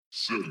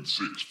7,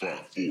 6, 5,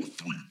 4, 3,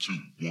 2,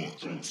 1. You'll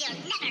never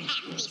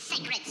have the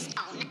sacred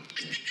stone.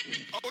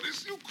 Oh,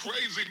 this you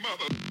crazy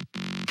mother.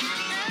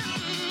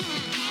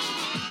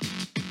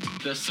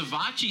 The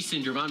Savachi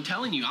syndrome, I'm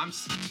telling you, you're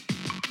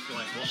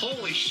like, well,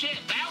 holy shit,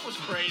 that was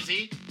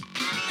crazy.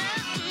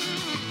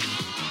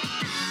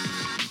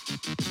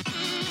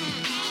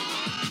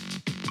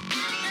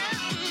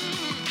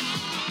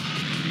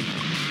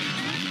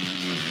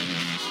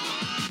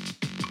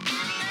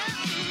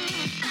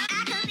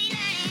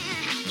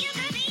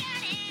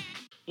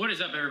 What is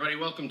up, everybody?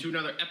 Welcome to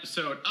another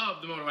episode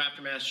of the Moto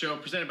Aftermath Show,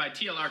 presented by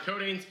TLR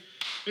Coatings,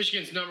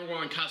 Michigan's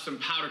 #1 custom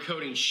powder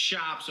coating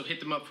shop. So hit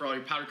them up for all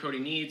your powder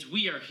coating needs.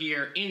 We are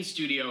here in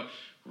studio,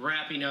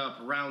 wrapping up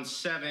round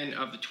 7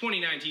 of the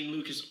 2019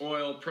 Lucas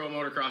Oil Pro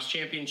Motocross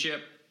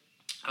Championship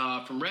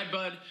from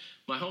Redbud,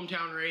 my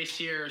hometown race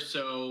here.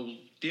 So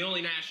the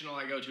only national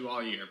I go to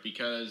all year,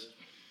 because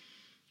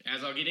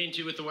as I'll get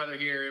into with the weather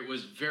here, it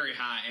was very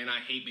hot, and I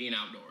hate being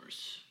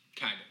outdoors,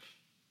 kind of.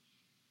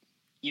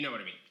 You know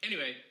what I mean.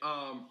 Anyway,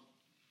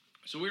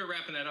 so we're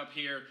wrapping that up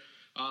here.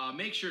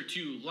 Make sure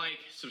to like,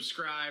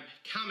 subscribe,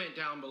 comment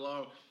down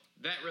below.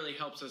 That really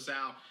helps us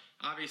out.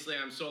 Obviously,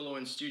 I'm solo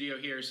in studio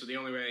here, so the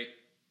only way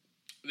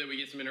that we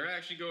get some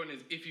interaction going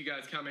is if you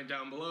guys comment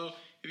down below.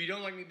 If you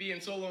don't like me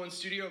being solo in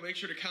studio, make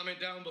sure to comment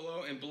down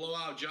below and blow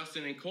out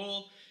Justin and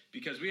Cole,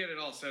 because we had it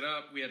all set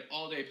up. We had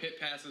all-day pit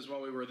passes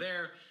while we were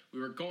there. We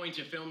were going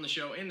to film the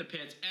show in the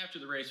pits after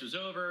the race was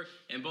over,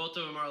 and both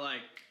of them are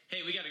like,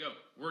 hey, we gotta go.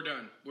 We're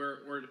done.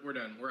 We're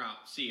done. We're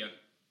out. See ya.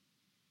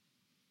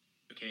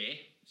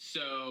 Okay.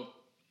 So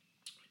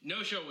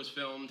no show was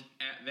filmed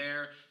at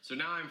there. So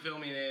now I'm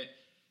filming it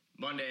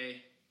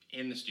Monday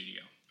in the studio.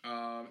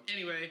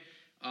 Anyway,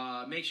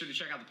 make sure to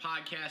check out the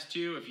podcast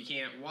too. If you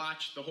can't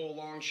watch the whole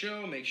long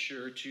show, make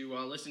sure to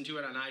listen to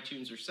it on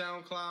iTunes or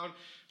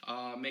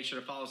SoundCloud. Make sure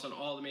to follow us on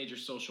all the major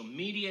social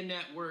media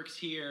networks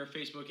here,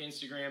 Facebook,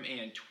 Instagram,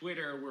 and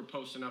Twitter. We're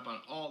posting up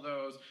on all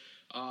those.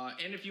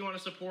 And if you want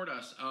to support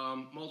us,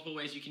 multiple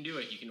ways you can do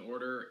it. You can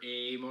order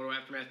a Moto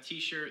Aftermath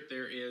t-shirt.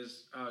 There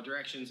is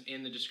directions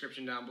in the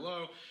description down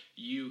below.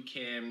 You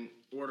can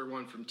order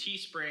one from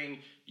Teespring.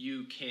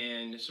 You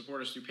can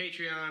support us through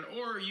Patreon,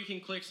 or you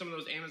can click some of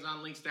those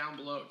Amazon links down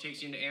below. It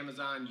takes you into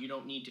Amazon. You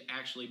don't need to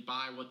actually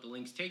buy what the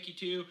links take you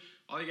to.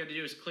 All you got to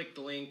do is click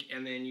the link,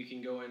 and then you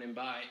can go in and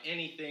buy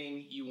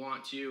anything you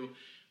want to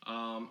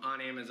on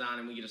Amazon,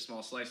 and we get a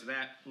small slice of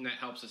that, and that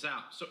helps us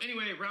out. So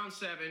anyway, round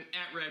 7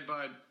 at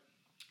Redbud.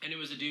 And it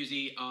was a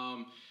doozy.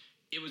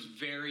 It was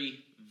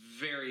very,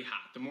 very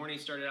hot. The morning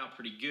started out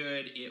pretty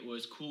good. It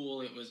was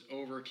cool. It was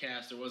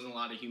overcast. There wasn't a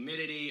lot of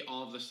humidity.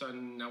 All of a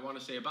sudden, I want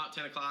to say about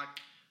 10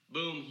 o'clock,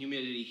 boom,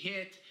 humidity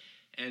hit.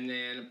 And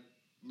then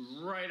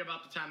right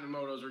about the time the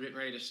motos were getting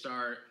ready to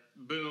start,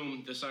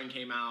 boom, the sun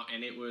came out.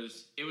 And it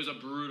was a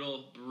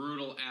brutal,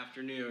 brutal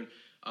afternoon,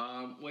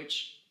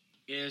 which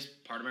is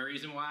part of my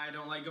reason why I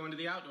don't like going to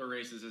the outdoor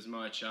races as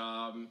much.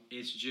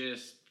 It's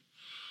just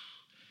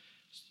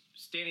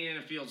standing in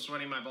a field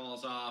sweating my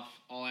balls off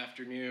all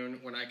afternoon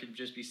when I could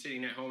just be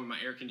sitting at home in my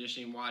air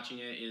conditioning watching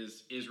it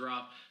is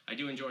rough. I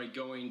do enjoy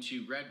going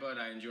to Redbud.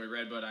 I enjoy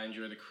Redbud. I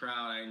enjoy the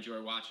crowd. I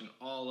enjoy watching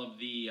all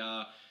the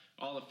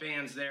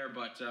fans there.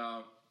 But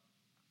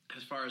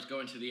as far as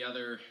going to the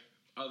other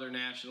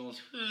nationals,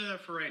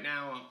 for right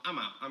now, I'm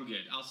out. I'm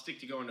good. I'll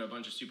stick to going to a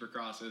bunch of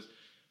supercrosses.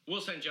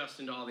 We'll send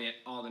Justin to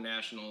all the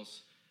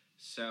nationals.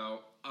 So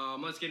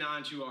let's get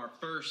on to our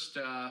first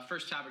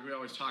topic we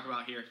always talk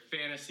about here,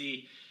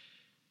 fantasy.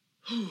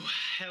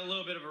 Had a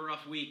little bit of a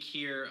rough week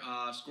here.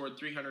 Scored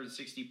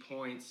 360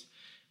 points.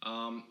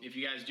 If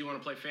you guys do want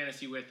to play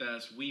fantasy with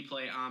us, we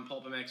play on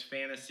PulpMX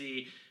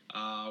Fantasy.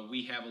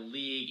 We have a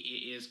league.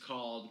 It is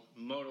called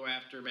Moto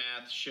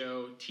Aftermath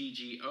Show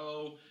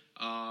TGO.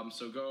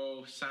 So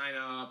go sign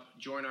up,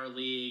 join our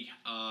league.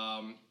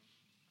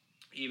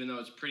 Even though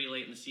it's pretty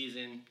late in the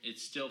season,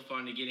 it's still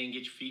fun to get in,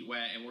 get your feet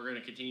wet, and we're going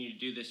to continue to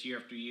do this year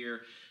after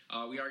year.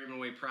 We are giving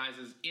away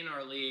prizes in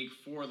our league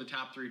for the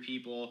top 3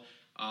 people.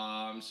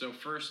 So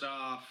first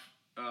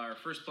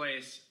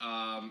place,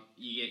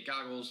 you get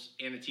goggles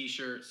and a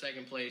t-shirt.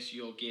 Second place,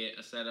 you'll get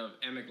a set of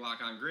Emic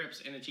lock-on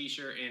grips and a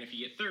t-shirt. And if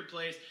you get third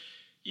place,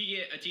 you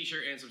get a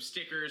t-shirt and some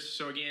stickers.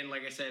 So again,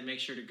 like I said, make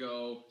sure to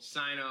go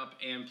sign up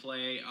and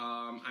play.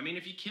 I mean,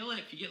 if you kill it,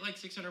 if you get like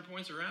 600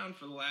 points a round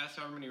for the last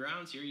however many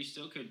rounds here, you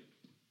still could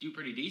do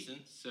pretty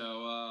decent.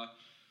 So,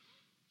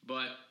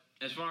 but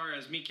as far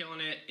as me killing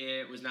it,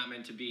 it was not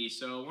meant to be.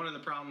 So one of the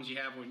problems you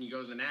have when you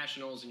go to the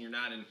nationals and you're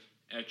not an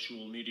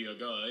actual media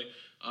guy,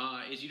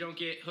 is you don't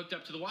get hooked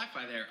up to the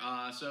Wi-Fi there.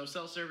 So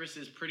cell service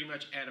is pretty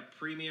much at a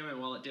premium,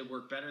 and while it did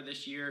work better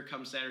this year,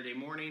 come Saturday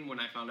morning when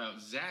I found out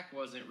Zach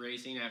wasn't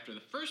racing after the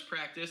first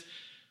practice,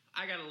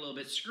 I got a little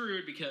bit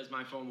screwed because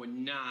my phone would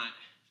not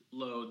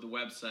load the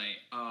website.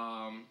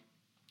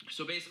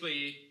 So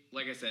basically,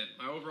 like I said,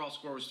 my overall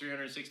score was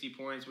 360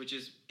 points, which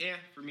is,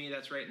 for me,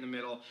 that's right in the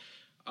middle.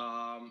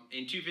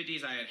 In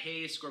 250s, I had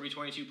Hayes score me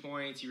 22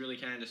 points. He really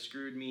kind of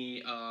screwed me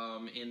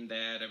in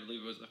that. I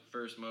believe it was the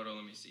first moto.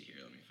 Let me see here.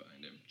 Let me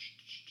find him.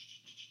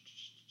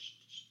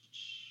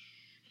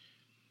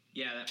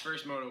 Yeah, that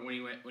first moto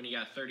when he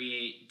got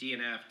 38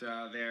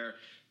 DNF'd there,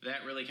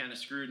 that really kind of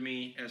screwed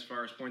me as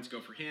far as points go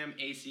for him.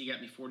 AC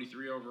got me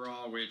 43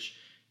 overall, which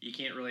you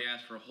can't really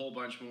ask for a whole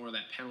bunch more.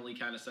 That penalty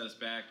kind of set us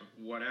back, but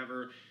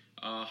whatever.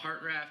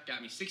 Hartraft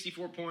got me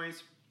 64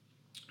 points.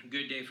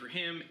 Good day for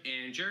him.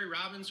 And Jerry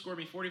Robbins scored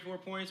me 44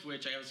 points,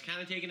 which I was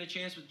kind of taking a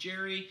chance with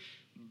Jerry,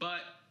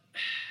 but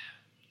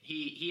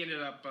he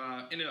ended up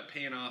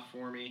paying off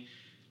for me.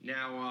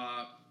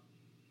 Now,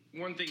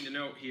 one thing to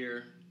note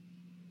here.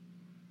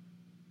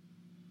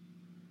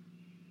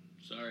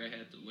 Sorry, I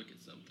had to look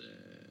at something.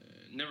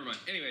 Never mind.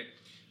 Anyway,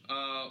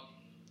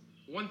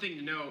 one thing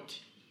to note,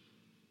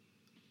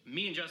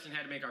 me and Justin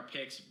had to make our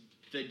picks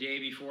the day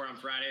before on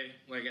Friday,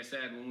 like I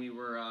said, when we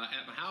were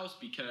at my house,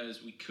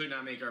 because we could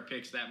not make our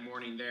picks that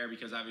morning there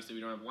because obviously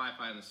we don't have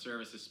Wi-Fi and the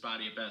service is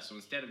spotty at best. So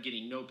instead of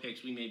getting no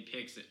picks, we made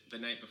picks the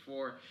night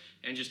before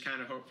and just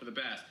kind of hoped for the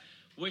best,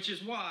 which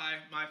is why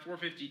my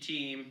 450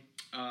 team,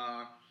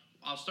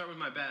 I'll start with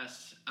my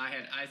best. I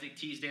had Isaac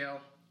Teasdale,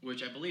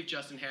 which I believe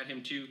Justin had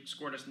him too,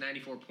 scored us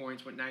 94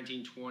 points, went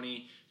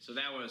 19-20. So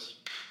that was,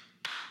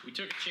 we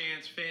took a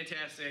chance,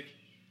 fantastic.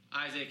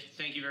 Isaac,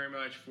 thank you very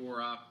much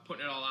for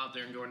putting it all out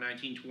there and going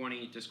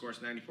 19-20 to score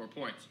us 94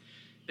 points.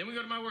 Then we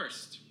go to my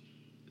worst.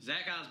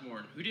 Zach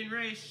Osborne, who didn't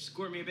race,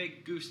 scored me a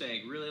big goose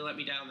egg, really let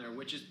me down there,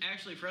 which is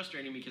actually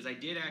frustrating because I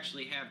did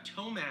actually have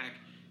Tomac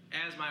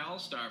as my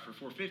all-star for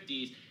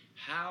 450s.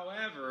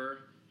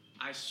 However,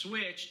 I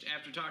switched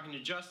after talking to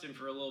Justin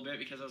for a little bit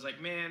because I was like,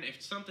 man,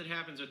 if something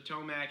happens with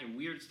Tomac and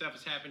weird stuff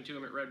has happened to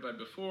him at Redbud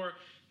before,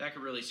 that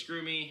could really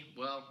screw me.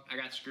 Well, I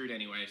got screwed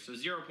anyway, so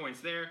 0 points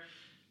there.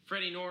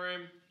 Freddie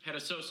Norum had a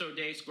so-so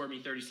day, scored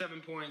me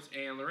 37 points,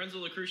 and Lorenzo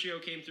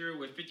Lacrucio came through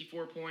with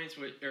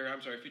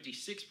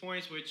 56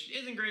 points, which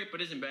isn't great,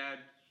 but isn't bad.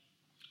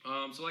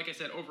 So like I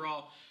said,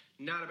 overall,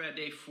 not a bad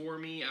day for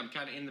me. I'm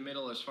kind of in the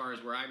middle as far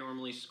as where I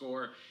normally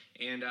score,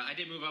 and I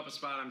did move up a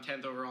spot. I'm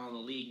 10th overall in the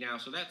league now,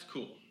 so that's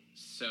cool.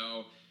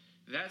 So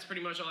that's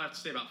pretty much all I have to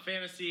say about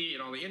fantasy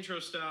and all the intro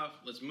stuff.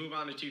 Let's move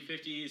on to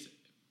 250s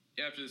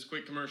after this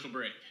quick commercial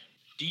break.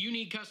 Do you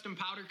need custom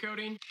powder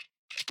coating?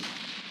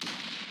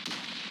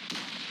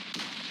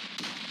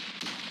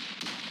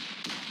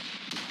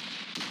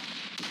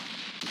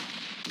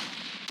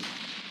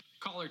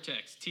 Call or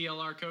text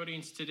TLR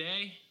Coatings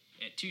today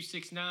at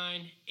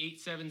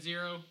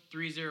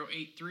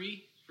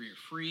 269-870-3083 for your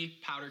free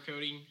powder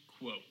coating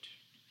quote.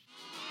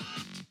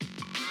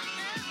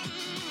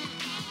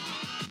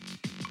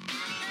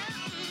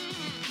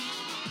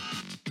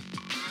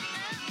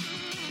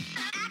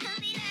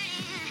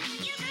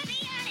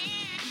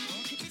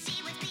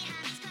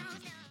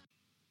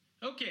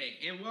 Okay,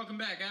 and welcome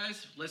back,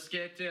 guys. Let's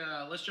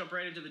jump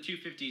right into the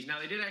 250s. Now,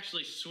 they did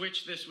actually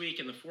switch this week,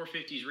 and the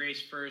 450s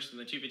race first and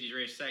the 250s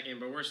race second,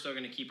 but we're still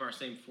going to keep our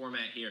same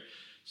format here.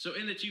 So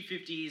in the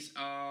 250s,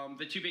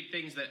 the two big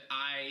things that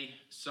I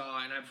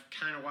saw, and I've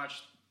kind of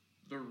watched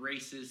the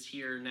races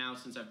here now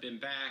since I've been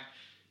back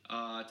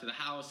to the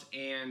house,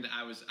 and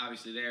I was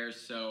obviously there,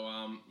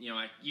 so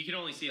you can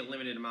only see a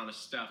limited amount of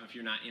stuff if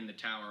you're not in the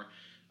tower.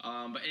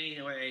 But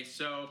anyway,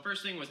 so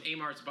first thing was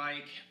Amart's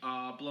bike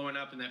blowing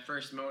up in that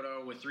first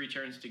moto with 3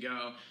 turns to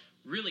go.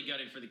 Really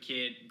gutted for the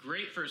kid.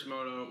 Great first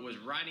moto, was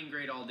riding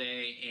great all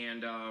day,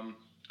 and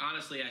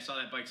honestly, I saw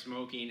that bike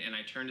smoking, and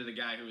I turned to the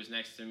guy who was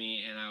next to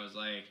me, and I was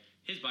like,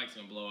 his bike's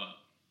gonna blow up.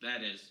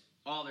 That is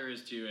all there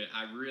is to it.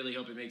 I really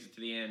hope it makes it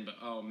to the end, but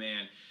oh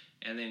man.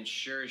 And then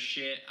sure as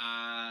shit,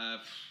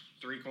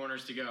 3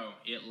 corners to go.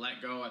 It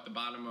let go at the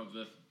bottom of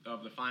the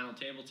final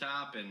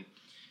tabletop, and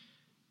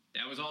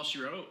that was all she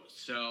wrote.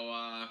 So,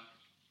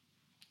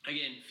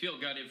 again, feel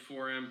gutted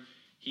for him.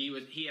 He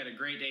had a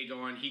great day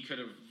going. He could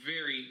have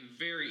very,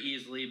 very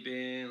easily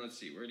been, let's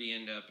see, where'd he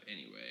end up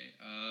anyway?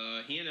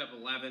 He ended up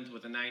 11th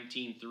with a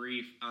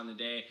 19.3 on the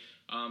day.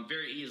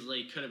 Very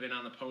easily could have been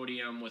on the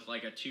podium with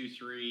like a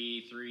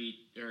 2.3,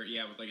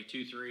 with like a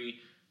 2.3.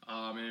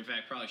 And in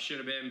fact, probably should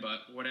have been,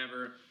 but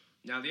whatever.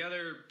 Now, the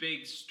other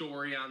big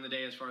story on the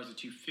day as far as the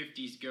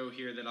 250s go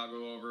here that I'll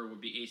go over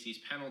would be AC's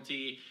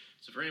penalty.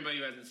 So for anybody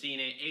who hasn't seen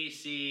it,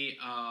 AC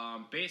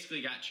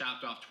basically got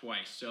chopped off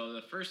twice. So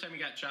the first time he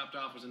got chopped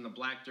off was in the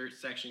black dirt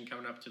section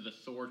coming up to the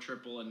Thor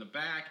triple in the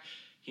back.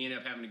 He ended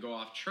up having to go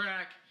off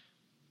track,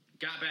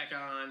 got back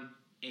on,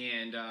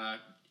 and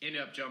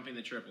ended up jumping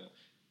the triple.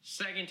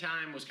 Second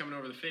time was coming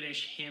over the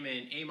finish. Him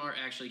and Amart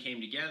actually came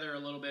together a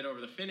little bit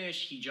over the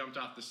finish. He jumped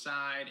off the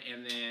side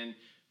and then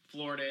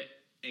floored it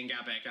and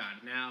got back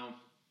on. Now,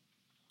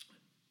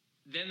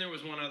 then there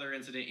was one other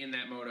incident in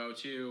that moto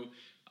too.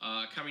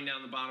 Coming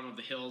down the bottom of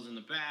the hills in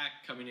the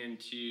back, coming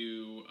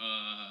into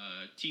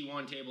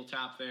T1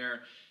 tabletop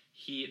there,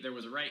 there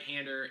was a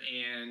right-hander,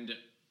 and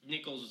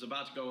Nichols was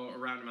about to go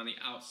around him on the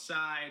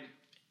outside.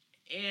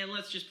 And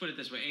let's just put it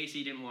this way,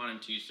 AC didn't want him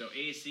to, so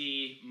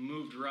AC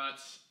moved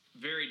ruts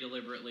very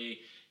deliberately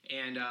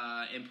and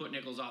put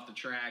Nichols off the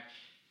track.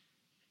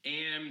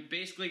 And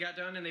basically got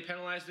done, and they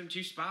penalized him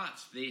 2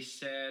 spots. They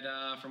said,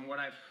 from what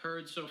I've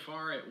heard so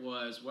far, it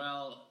was,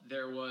 well,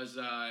 there was...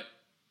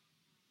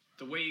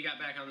 the way you got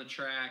back on the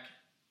track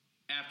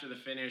after the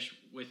finish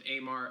with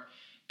Amart.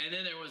 And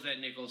then there was that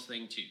Nichols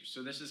thing too.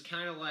 So this is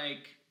kind of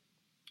like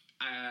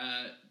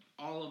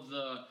all of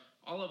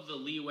the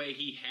leeway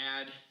he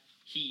had,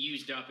 he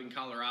used up in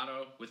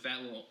Colorado with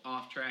that little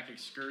off-track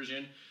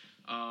excursion.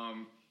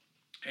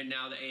 And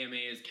now the AMA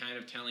is kind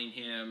of telling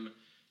him,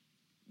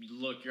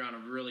 look, you're on a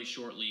really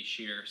short leash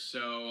here.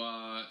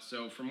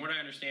 So from what I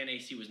understand,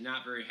 AC was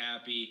not very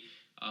happy.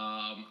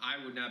 I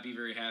would not be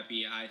very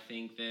happy. I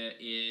think that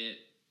it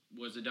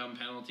was a dumb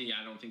penalty.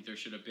 I don't think there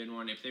should have been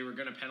one. If they were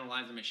going to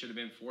penalize him, it should have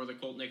been for the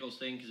Colt Nichols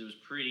thing, because it was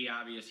pretty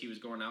obvious he was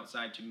going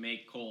outside to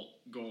make Colt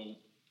go,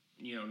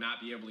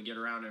 not be able to get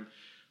around him.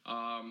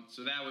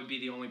 So that would be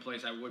the only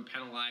place I would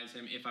penalize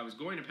him if I was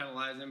going to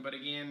penalize him. But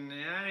again,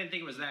 I didn't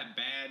think it was that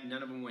bad.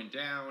 None of them went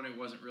down. It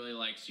wasn't really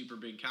like super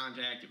big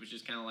contact. It was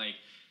just kind of like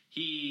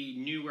he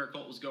knew where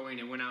Colt was going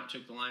and went out,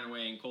 took the line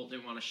away, and Colt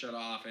didn't want to shut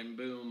off, and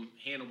boom,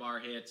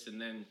 handlebar hits,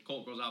 and then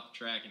Colt goes off the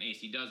track and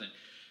AC doesn't.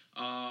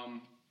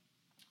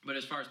 But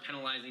as far as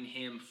penalizing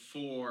him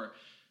for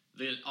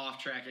the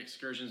off-track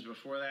excursions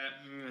before that,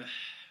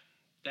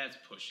 that's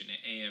pushing it,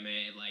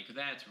 AMA. Like,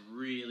 that's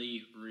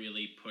really,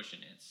 really pushing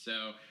it.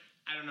 So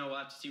I don't know. We'll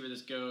have to see where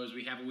this goes.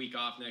 We have a week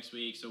off next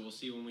week, so we'll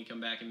see when we come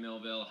back in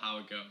Millville how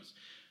it goes.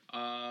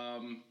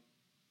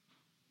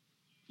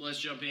 Let's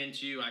jump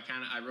into,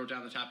 I wrote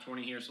down the top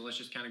 20 here, so let's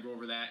just kind of go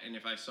over that, and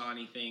if I saw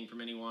anything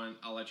from anyone,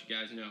 I'll let you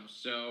guys know.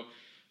 So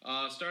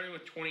starting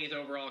with 20th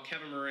overall,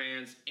 Kevin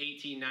Moran's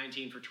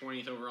 18-19 for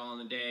 20th overall on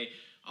the day.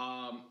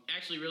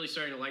 Actually really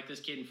starting to like this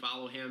kid and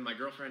follow him. My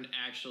girlfriend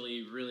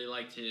actually really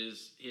liked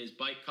his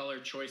bike color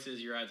choices.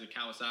 He rides a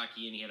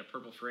Kawasaki, and he had a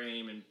purple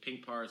frame and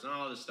pink parts and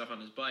all this stuff on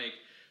his bike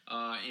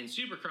in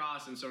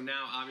Supercross, and so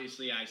now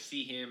obviously I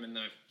see him and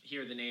I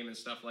hear the name and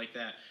stuff like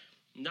that.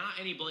 Not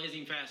any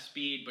blazing fast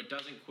speed, but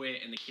doesn't quit,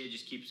 and the kid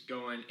just keeps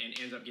going and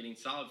ends up getting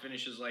solid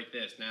finishes like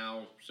this.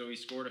 Now, so he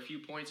scored a few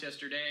points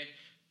yesterday.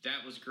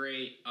 That was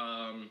great.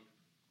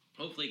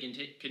 Hopefully he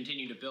can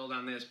continue to build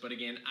on this, but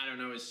again, I don't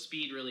know. His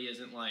speed really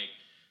isn't like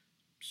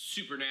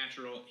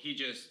supernatural. He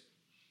just,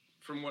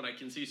 from what I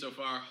can see so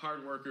far,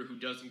 hard worker who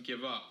doesn't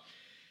give up.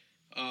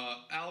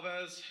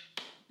 Alves,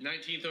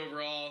 19th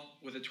overall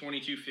with a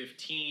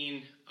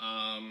 22.15.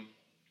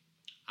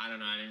 I don't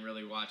know. I didn't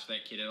really watch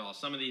that kid at all.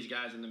 Some of these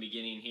guys in the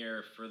beginning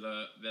here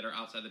that are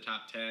outside the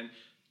top 10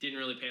 didn't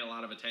really pay a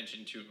lot of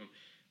attention to him.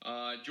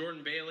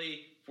 Jordan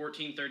Bailey,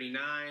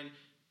 14.39.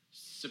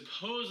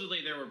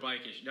 Supposedly there were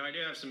bike issues. Now I do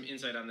have some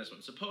insight on this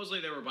one.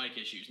 Supposedly there were bike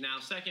issues. Now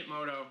second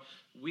moto,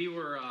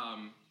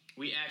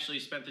 we actually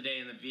spent the day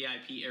in the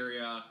VIP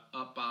area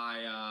up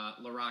by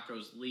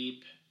Larocco's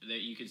Leap.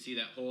 That you could see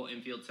that whole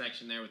infield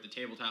section there with the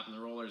tabletop and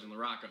the rollers and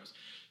Larocco's.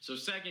 So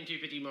second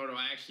 250 moto,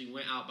 I actually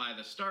went out by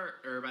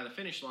the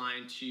finish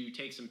line to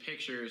take some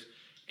pictures,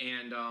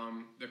 and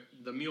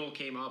the mule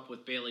came up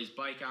with Bailey's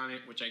bike on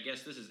it, which I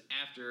guess this is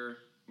after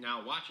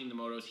now watching the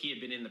motos. He had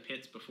been in the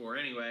pits before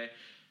anyway,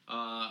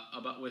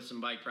 with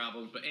some bike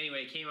problems. But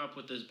anyway, came up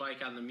with his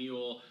bike on the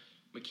mule.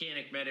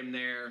 Mechanic met him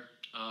there.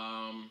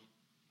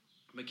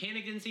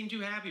 Mechanic didn't seem too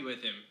happy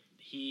with him.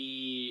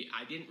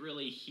 I didn't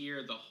really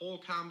hear the whole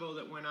combo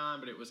that went on,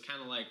 but it was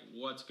kind of like,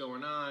 what's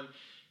going on?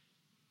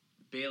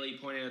 Bailey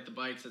pointed at the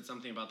bike, said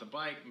something about the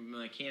bike.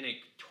 Mechanic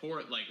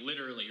tore it, like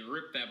literally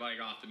ripped that bike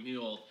off the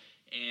mule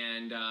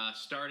and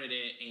started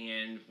it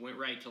and went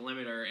right to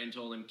limiter and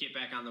told him, get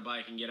back on the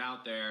bike and get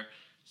out there.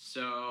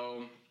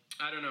 So,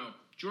 I don't know.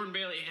 Jordan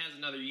Bailey has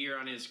another year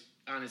on his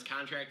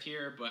contract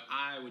here, but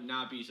I would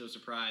not be so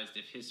surprised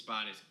if his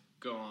spot is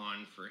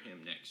gone for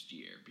him next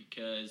year,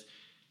 because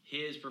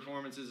his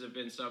performances have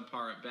been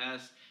subpar at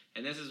best,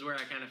 and this is where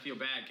I kind of feel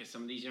bad, because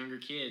some of these younger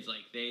kids,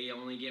 like, they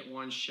only get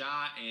one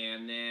shot,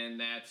 and then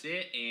that's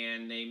it,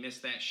 and they miss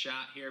that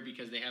shot here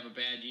because they have a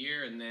bad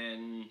year, and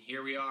then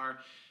here we are.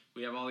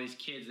 We have all these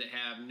kids that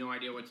have no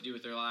idea what to do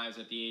with their lives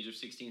at the age of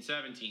 16,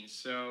 17.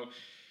 So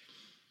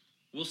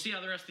we'll see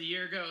how the rest of the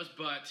year goes,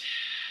 but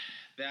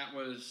that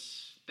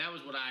was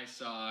what I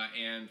saw,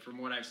 and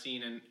from what I've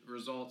seen in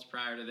results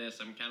prior to this,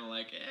 I'm kind of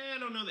like, I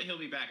don't know that he'll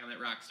be back on that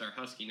Rockstar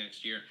Husky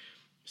next year.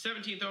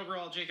 17th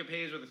overall, Jacob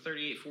Hayes with a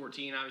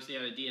 38.14. Obviously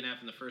had a DNF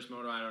in the first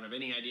moto. I don't have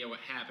any idea what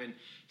happened.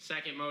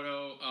 Second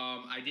moto,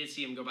 I did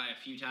see him go by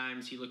a few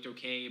times. He looked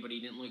okay, but he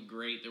didn't look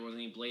great. There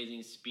wasn't any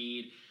blazing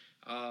speed.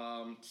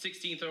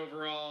 16th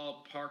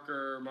overall,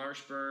 Parker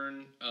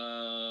Marshburn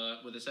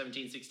with a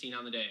 17.16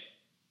 on the day.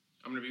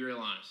 I'm going to be real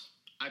honest.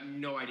 I have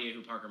no idea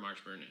who Parker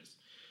Marshburn is.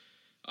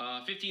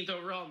 15th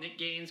overall, Nick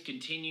Gaines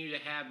continue to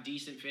have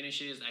decent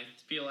finishes. I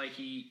feel like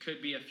he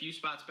could be a few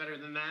spots better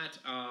than that.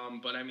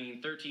 But I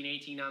mean,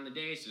 13-18 on the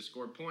day, so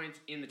scored points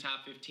in the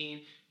top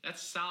 15.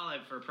 That's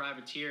solid for a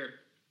privateer.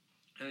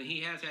 And he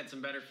has had some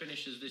better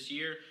finishes this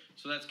year,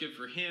 so that's good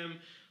for him.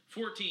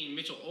 14,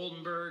 Mitchell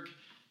Oldenburg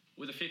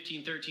with a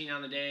 15-13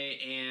 on the day.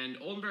 And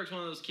Oldenburg's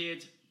one of those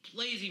kids,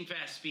 blazing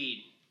fast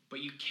speed.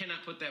 But you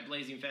cannot put that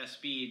blazing fast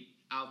speed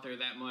out there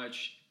that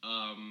much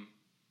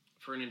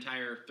for an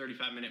entire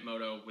 35-minute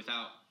moto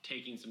without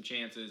taking some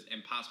chances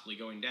and possibly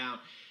going down.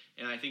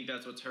 And I think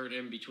that's what's hurt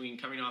him between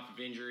coming off of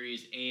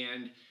injuries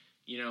and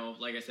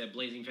like I said,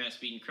 blazing fast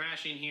speed and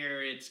crashing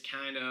here. It's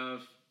kind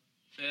of,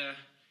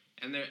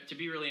 and to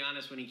be really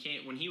honest, when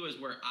he was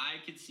where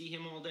I could see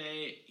him all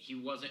day, he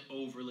wasn't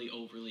overly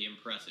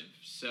impressive.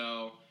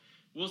 So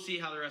we'll see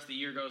how the rest of the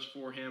year goes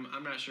for him.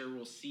 I'm not sure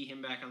we'll see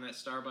him back on that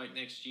star bike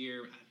next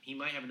year. He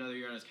might have another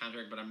year on his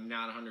contract, but I'm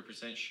not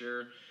 100%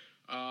 sure.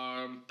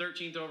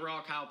 13th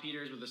overall, Kyle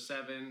Peters with a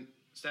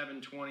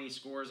 720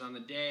 scores on the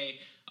day.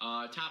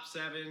 Top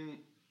 7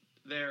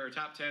 there, or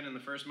top 10 in the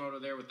first moto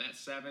there with that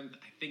 7th.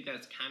 I think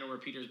that's kind of where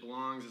Peters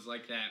belongs, is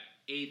like that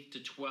 8th to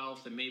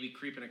 12th and maybe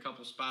creeping a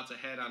couple spots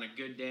ahead on a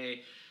good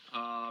day.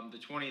 The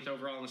 20th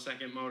overall in the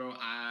second moto,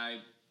 I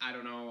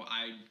don't know.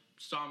 I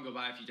saw him go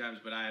by a few times,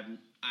 but I don't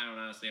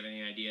honestly have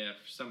any idea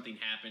if something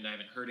happened. I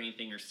haven't heard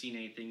anything or seen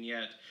anything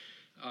yet.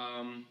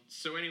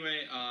 So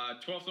anyway,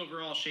 12th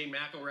overall, Shane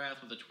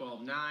McElrath with a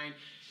 12.9.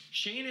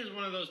 Shane is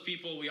one of those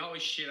people, we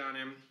always shit on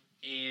him,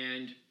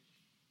 and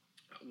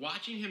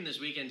watching him this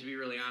weekend, to be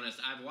really honest,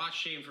 I've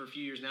watched Shane for a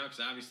few years now because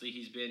obviously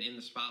he's been in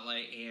the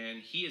spotlight,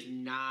 and he is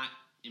not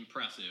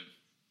impressive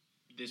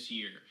this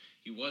year.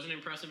 He wasn't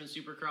impressive in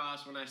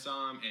Supercross when I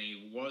saw him, and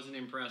he wasn't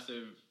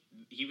impressive.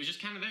 He was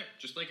just kind of there,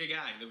 just like a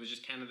guy that was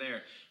just kind of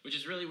there, which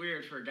is really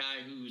weird for a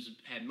guy who's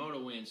had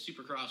Moto wins,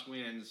 Supercross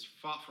wins,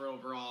 fought for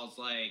overalls.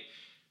 Like,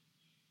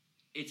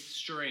 it's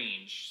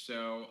strange.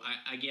 So,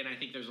 I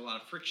think there's a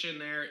lot of friction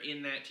there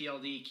in that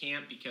TLD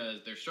camp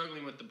because they're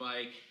struggling with the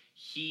bike.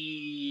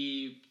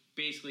 He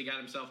basically got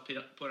himself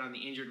put on the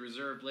injured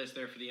reserve list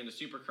there for the end of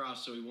Supercross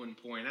so he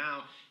wouldn't point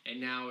out, and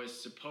now is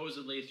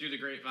supposedly through the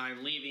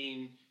grapevine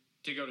leaving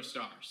to go to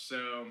Stars.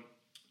 So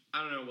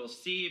I don't know, we'll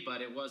see,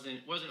 but it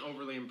wasn't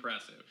overly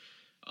impressive.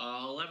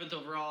 11th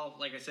overall,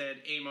 like I said,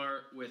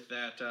 Amart with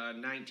that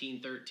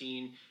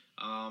 19-13.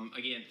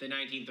 Again, the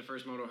 19th, the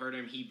first moto hurt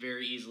him. He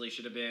very easily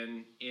should have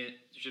been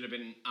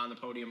on the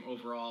podium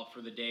overall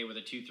for the day with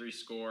a 2-3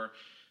 score.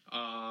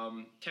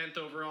 10th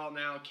overall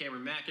now,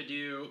 Cameron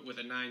McAdoo with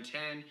a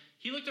 9-10.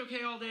 He looked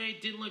okay all day,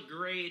 didn't look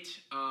great,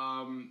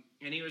 and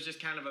he was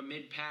just kind of a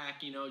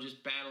mid-pack,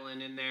 just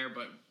battling in there,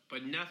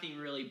 but nothing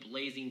really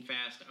blazing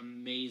fast,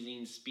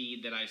 amazing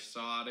speed that I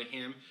saw to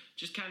him.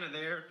 Just kind of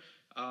there.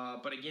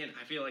 But again,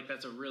 I feel like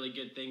that's a really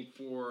good thing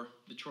for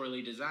the Troy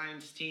Lee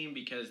Designs team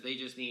because they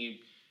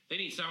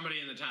need somebody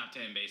in the top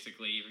 10,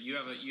 basically. You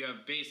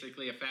have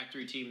basically a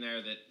factory team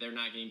there that they're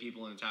not getting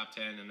people in the top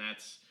 10, and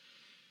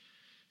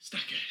it's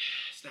not good.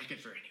 It's not good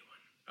for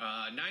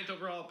anyone. 9th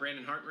overall,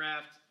 Brandon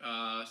Hartranft,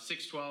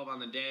 6.12 on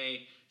the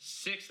day.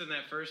 6th in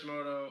that first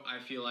moto, I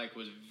feel like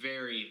was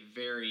very,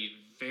 very,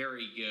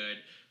 very good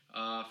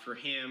for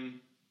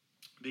him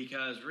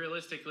because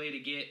realistically to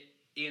get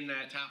in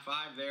that top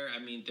 5 there, I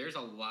mean, there's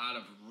a lot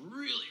of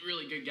really,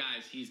 really good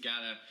guys he's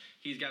got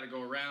to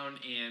go around,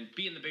 and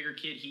being the bigger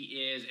kid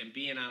he is and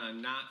being on a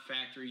not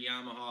factory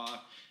Yamaha,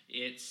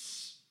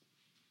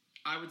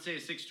 I would say a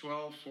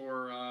 6.12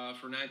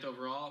 for 9th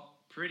overall.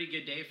 Pretty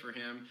good day for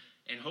him,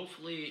 and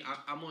hopefully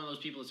I'm one of those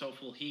people that's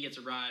hopeful he gets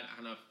a ride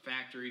on a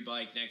factory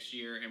bike next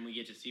year and we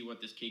get to see what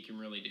this kid can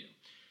really do.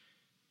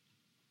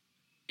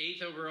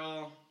 8th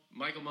overall,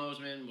 Michael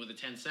Mosman with a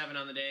 10.7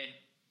 on the day.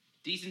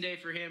 Decent day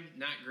for him,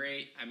 not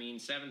great. I mean,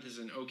 7th is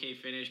an okay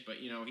finish, but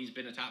he's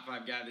been a top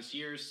 5 guy this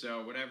year,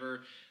 so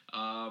whatever.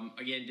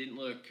 Again,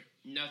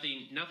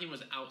 nothing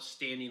was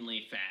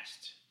outstandingly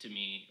fast to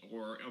me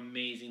or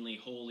amazingly,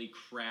 holy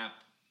crap,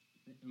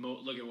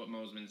 look at what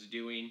Mosman's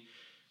doing.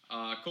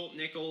 Colt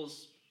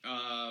Nichols,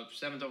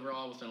 7th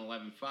overall with an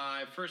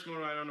 11.5. First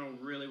moto, I don't know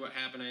really what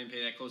happened. I didn't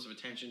pay that close of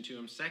attention to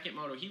him. Second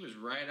moto, he was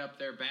right up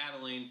there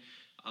battling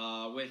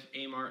with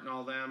Amart and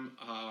all them.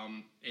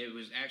 It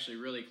was actually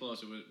really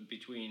close. It was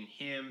between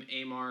him,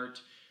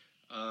 Amart,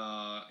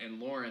 and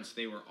Lawrence.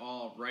 They were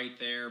all right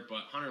there,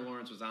 but Hunter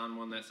Lawrence was on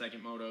one that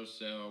second moto,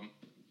 so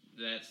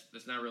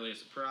that's not really a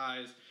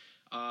surprise.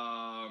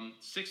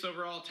 6th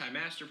overall, Ty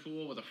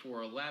Masterpool with a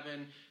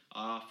 4.11.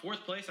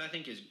 4th place, I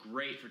think, is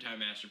great for Ty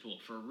Masterpool.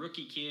 For a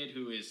rookie kid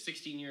who is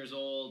 16 years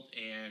old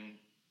and,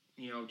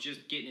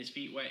 just getting his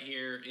feet wet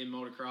here in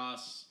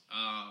motocross,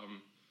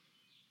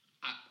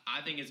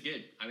 I think it's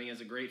good. I think it's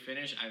a great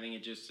finish. I think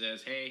it just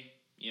says, hey,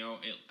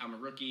 I'm a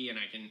rookie and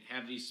I can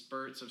have these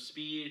spurts of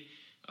speed,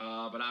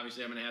 but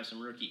obviously I'm going to have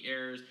some rookie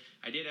errors.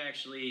 I did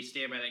actually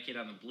stand by that kid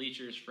on the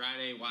bleachers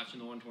Friday watching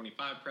the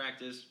 125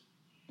 practice.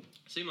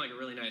 Seemed like a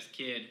really nice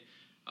kid.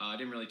 I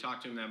didn't really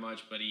talk to him that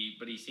much, but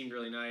he seemed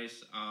really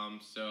nice.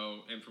 And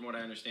from what I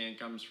understand,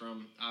 comes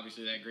from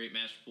obviously that great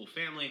Masterpool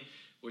family,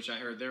 which I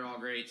heard they're all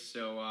great.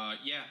 So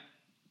yeah,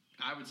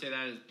 I would say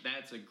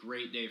that's a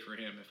great day for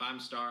him. If I'm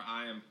Star,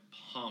 I am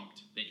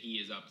pumped that he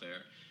is up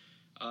there.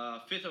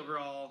 5th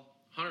overall,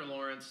 Hunter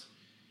Lawrence.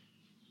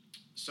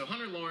 So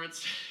Hunter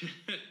Lawrence,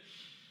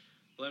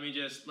 let me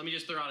just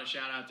throw out a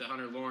shout out to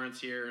Hunter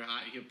Lawrence here.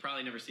 He'll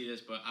probably never see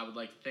this, but I would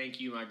like to thank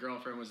you. My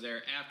girlfriend was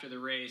there after the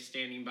race,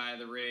 standing by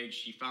the rig.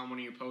 She found one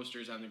of your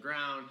posters on the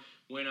ground,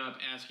 went up,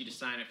 asked you to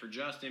sign it for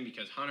Justin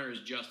because Hunter is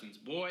Justin's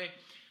boy.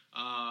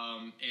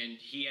 And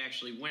he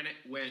actually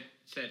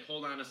said,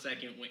 hold on a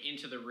second, went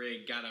into the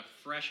rig, got a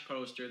fresh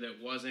poster that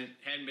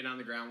hadn't been on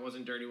the ground,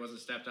 wasn't dirty, wasn't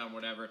stepped on,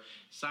 whatever,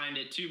 signed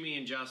it to me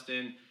and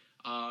Justin.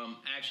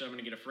 Actually, I'm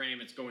going to get a frame.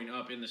 It's going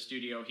up in the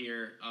studio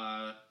here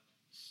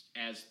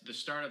as the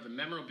start of the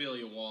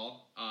memorabilia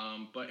wall.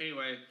 But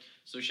anyway,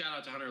 so shout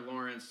out to Hunter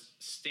Lawrence,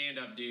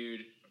 stand-up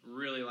dude,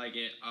 really like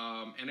it,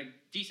 and a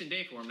decent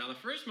day for him. Now, the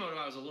first moto,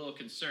 I was a little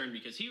concerned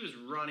because he was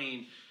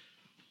running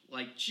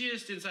like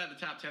just inside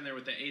the top 10 there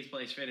with the 8th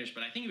place finish,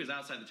 but I think he was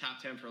outside the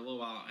top 10 for a little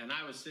while, and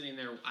I was sitting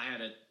there,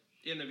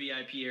 in the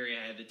VIP area,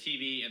 I had the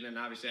TV, and then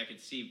obviously I could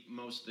see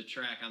most of the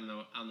track on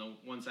the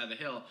one side of the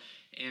hill,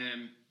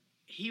 and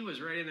he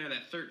was right in there,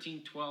 that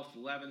 13th, 12th,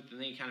 11th, and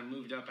then he kind of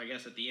moved up, I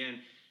guess, at the end,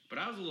 but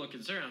I was a little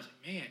concerned. I was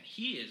like, man,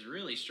 he is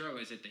really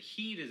struggling. Is it the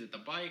heat? Is it the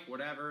bike?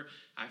 Whatever.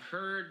 I've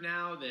heard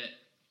now that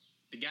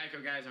the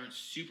Geico guys aren't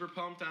super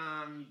pumped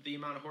on the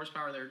amount of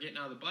horsepower they're getting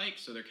out of the bike,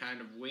 so they're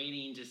kind of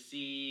waiting to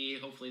see.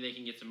 Hopefully they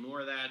can get some more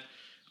of that.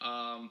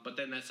 But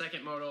then that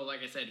second moto,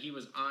 like I said, he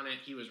was on it.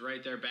 He was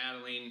right there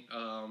battling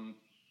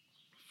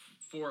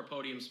for a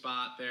podium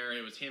spot there.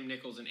 It was him,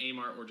 Nichols, and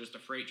Amart were just a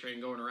freight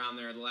train going around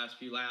there the last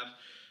few laps.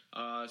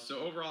 So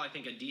overall, I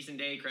think a decent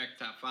day, cracked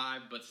the top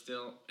 5, but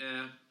still,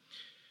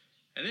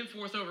 And then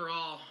 4th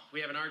overall, we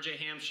have an RJ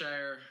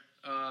Hampshire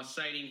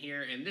sighting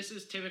here, and this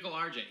is typical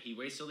RJ. He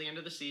waits till the end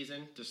of the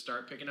season to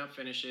start picking up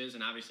finishes,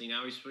 and obviously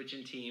now he's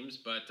switching teams,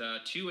 but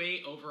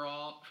 2-8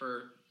 overall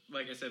for,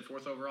 like I said,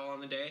 4th overall on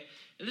the day,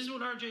 and this is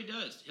what RJ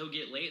does. He'll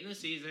get late in the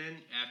season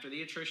after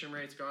the attrition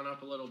rate's gone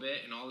up a little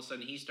bit, and all of a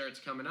sudden he starts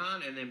coming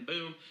on, and then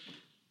boom,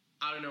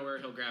 out of nowhere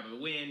he'll grab a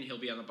win, he'll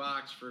be on the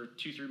box for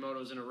 2-3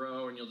 motos in a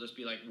row, and you'll just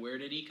be like, where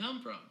did he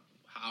come from?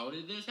 How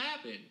did this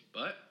happen?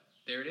 But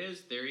there it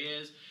is, there he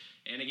is.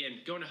 And again,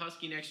 going to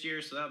Husky next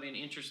year, so that'll be an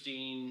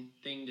interesting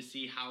thing to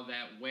see how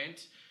that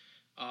went.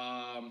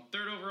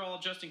 3rd overall,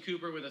 Justin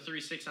Cooper with a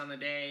 3.6 on the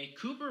day.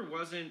 Cooper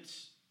wasn't,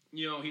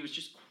 he was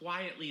just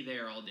quietly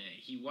there all day.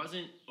 He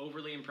wasn't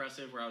overly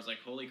impressive where I was like,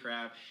 holy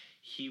crap.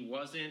 He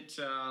wasn't,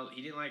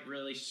 he didn't like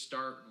really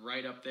start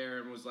right up there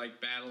and was like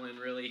battling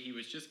really. He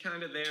was just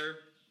kind of there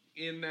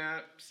in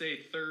that, say,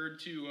 3rd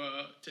to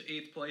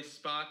 8th place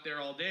spot there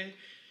all day.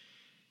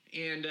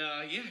 And,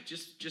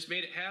 just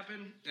made it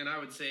happen. And I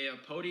would say a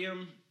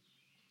podium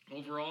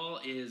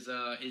overall is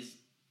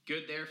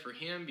good there for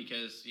him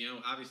because,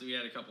 obviously we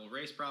had a couple of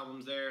race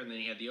problems there, and then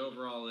he had the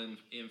overall in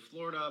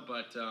Florida.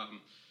 But,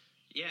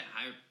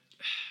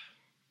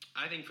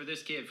 I think for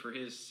this kid, for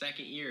his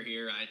second year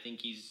here, I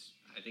think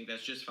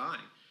that's just fine.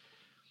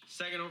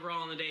 2nd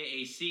overall on the day,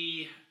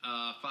 AC,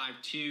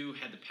 5.2,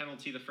 had the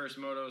penalty the first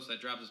moto, so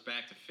that drops us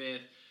back to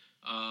 5th.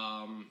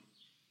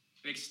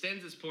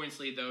 Extends his points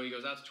lead, though. He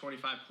goes out to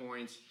 25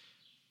 points.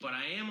 But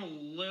I am a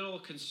little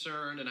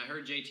concerned, and I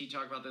heard JT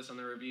talk about this on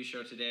the review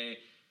show today.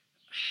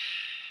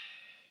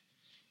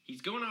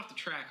 He's going off the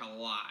track a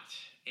lot.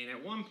 And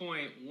at one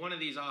point, one of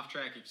these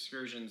off-track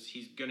excursions,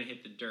 he's going to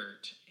hit the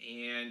dirt.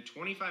 And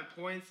 25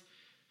 points,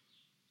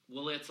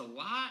 well, it's a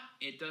lot.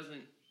 It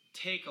doesn't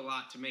take a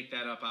lot to make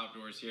that up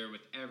outdoors here with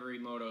every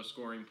moto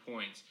scoring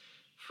points.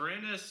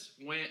 Ferrandis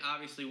went,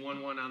 obviously,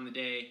 1-1 on the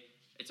day.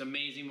 It's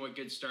amazing what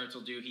good starts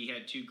will do. He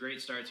had 2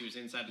 great starts. He was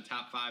inside the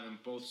top 5 in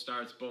both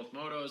starts, both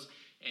motos.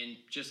 And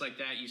just like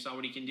that, you saw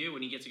what he can do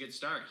when he gets a good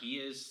start. He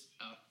is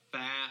a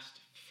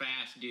fast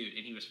dude.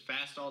 And he was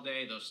fast all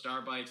day. Those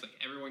star bikes, like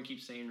everyone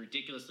keeps saying,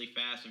 ridiculously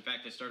fast. In fact,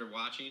 I started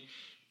watching.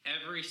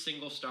 Every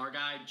single star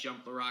guy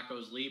jumped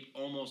Larocco's leap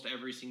almost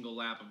every single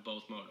lap of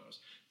both motos.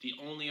 The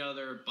only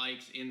other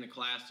bikes in the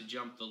class to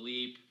jump the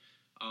leap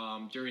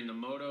during the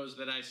motos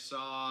that I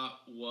saw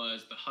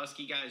was the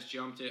Husky guys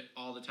jumped it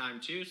all the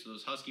time too, so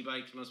those Husky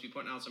bikes must be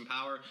putting out some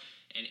power,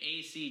 and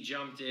AC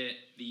jumped it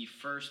the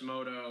first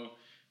moto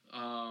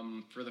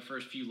for the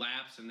first few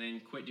laps and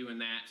then quit doing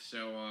that.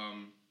 So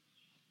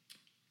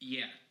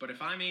but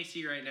if I'm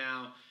AC right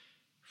now,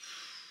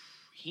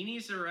 he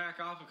needs to rack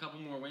off a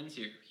couple more wins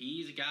here.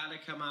 He's got to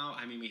come out.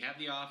 I mean, we have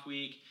the off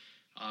week,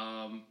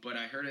 but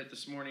I heard it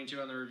this morning too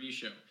on the review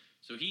show.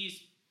 So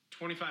he's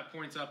 25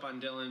 points up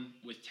on Dylan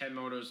with 10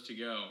 motos to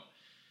go.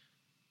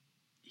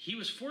 He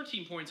was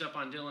 14 points up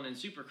on Dylan in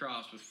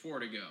Supercross with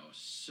 4 to go.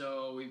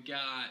 So we've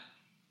got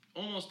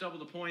almost double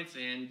the points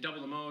and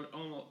double the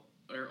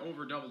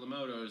over double the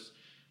motos.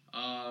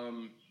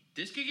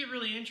 This could get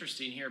really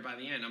interesting here by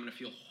the end. I'm going to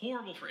feel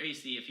horrible for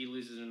AC if he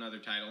loses another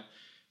title.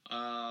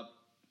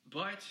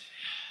 But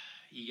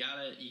you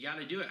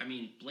gotta do it. I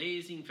mean,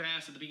 blazing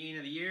fast at the beginning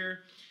of the year.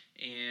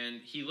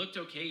 And he looked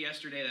okay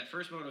yesterday. That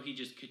first moto, he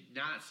just could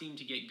not seem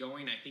to get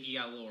going. I think he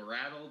got a little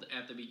rattled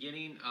at the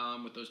beginning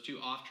with those 2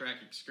 off-track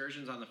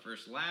excursions on the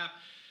first lap.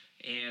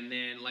 And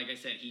then, like I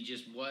said, he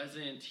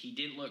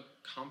didn't look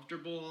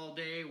comfortable all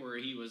day where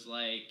he was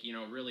like,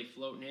 really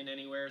floating in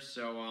anywhere.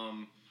 So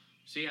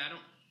yeah,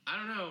 I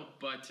don't know,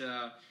 but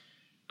I'm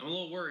a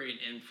little worried.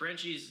 And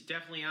Frenchie's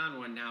definitely on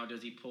one now.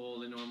 Does he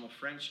pull the normal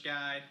French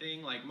guy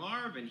thing like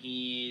Marv? And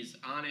he's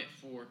on it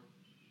for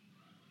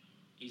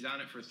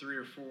 3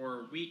 or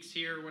 4 weeks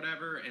here or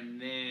whatever,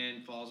 and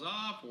then falls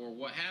off, or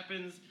what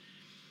happens?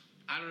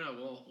 I don't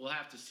know. We'll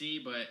have to see,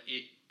 but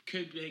it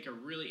could make a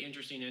really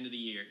interesting end of the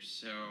year.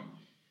 So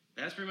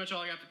that's pretty much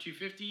all I got for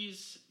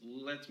 250s.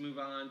 Let's move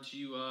on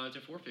to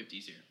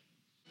 450s here.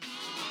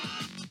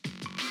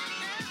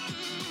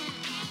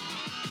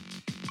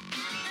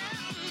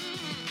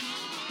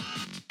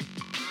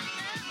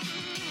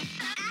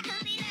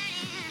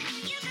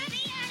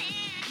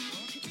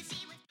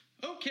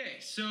 Okay,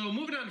 so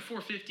moving on to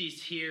 450s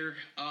here.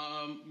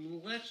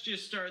 Let's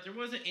just start. There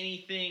wasn't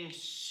anything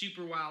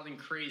super wild and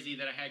crazy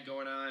that I had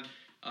going on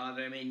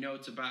that I made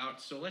notes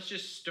about. So let's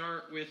just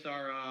start with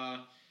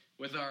our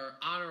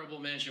honorable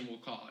mention, we'll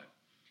call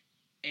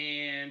it.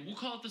 And we'll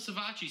call it the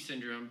Savatgy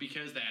syndrome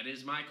because that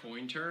is my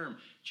coined term.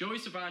 Joey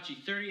Savatgy,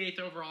 38th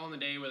overall in the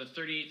day with a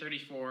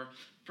 38-34.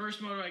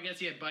 First moto, I guess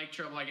he had bike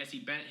trouble. I guess he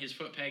bent his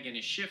foot peg in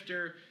his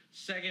shifter.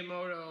 Second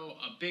moto,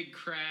 a big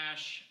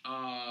crash.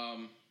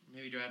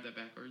 Maybe do I have that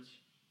backwards?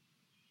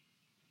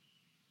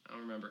 I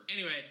don't remember.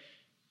 Anyway,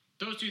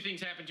 those two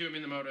things happened to him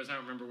in the motos. I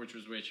don't remember which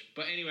was which.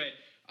 But anyway,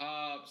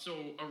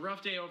 so a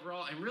rough day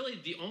overall. And really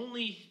the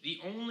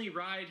only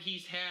ride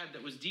he's had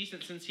that was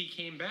decent since he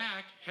came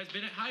back has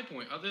been at High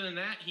Point. Other than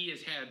that, he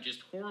has had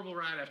just horrible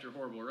ride after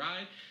horrible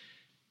ride.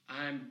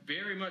 I'm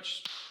very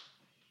much...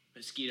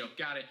 Mosquito,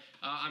 got it.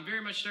 I'm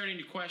very much starting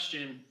to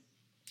question...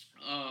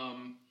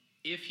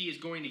 if he is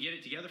going to get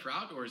it together for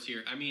outdoors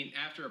here. I mean,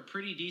 after a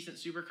pretty decent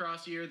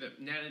Supercross year that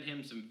netted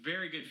him some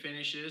very good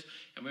finishes,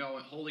 and we all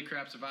went, holy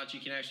crap,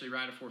 Savatgy can actually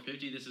ride a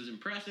 450. This is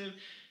impressive.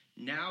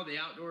 Now the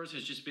outdoors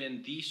has just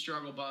been the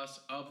struggle bus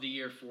of the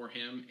year for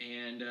him,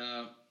 and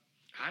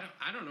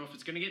I don't know if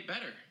it's going to get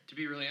better, to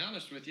be really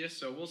honest with you.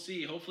 So we'll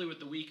see. Hopefully with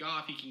the week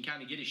off, he can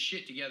kind of get his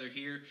shit together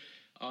here.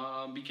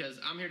 Because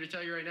I'm here to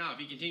tell you right now, if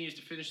he continues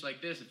to finish like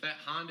this, if that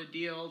Honda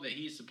deal that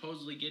he's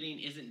supposedly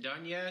getting isn't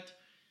done yet,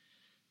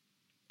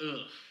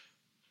 ugh.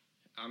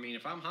 I mean,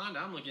 if I'm Honda,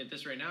 I'm looking at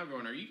this right now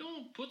going, are you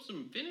going to put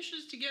some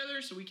finishes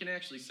together so we can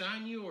actually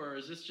sign you, or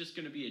is this just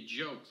going to be a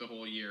joke the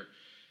whole year?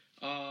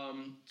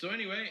 So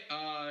anyway,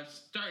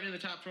 starting in the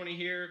top 20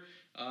 here,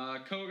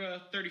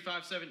 Koga,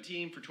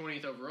 35-17 for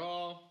 20th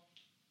overall.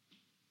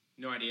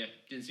 No idea.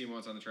 Didn't see him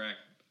once on the track.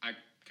 I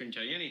couldn't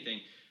tell you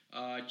anything.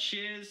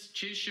 Chiz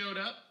showed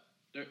up.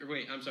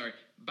 Wait, I'm sorry.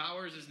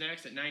 Bowers is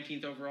next at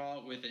 19th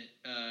overall with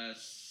a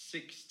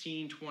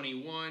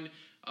 16-21.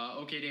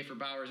 Okay day for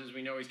Bowers. As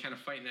we know, he's kind of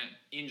fighting that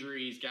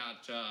injury. He's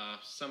got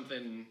some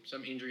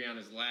injury on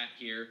his lat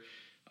here,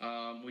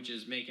 which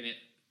is making it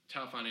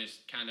tough on his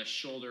kind of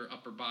shoulder,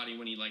 upper body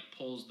when he like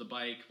pulls the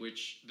bike,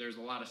 which there's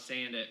a lot of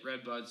sand at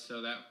Redbud,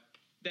 so that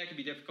could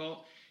be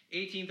difficult.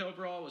 18th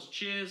overall was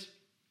Chiz.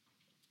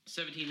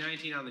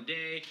 17-19 on the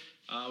day.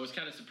 Was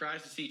kind of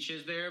surprised to see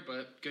Chiz there,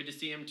 but good to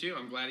see him too.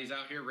 I'm glad he's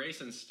out here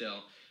racing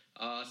still.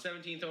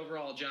 17th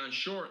overall, John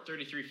Short,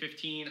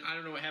 33-15. I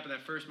don't know what happened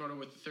that first moto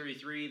with the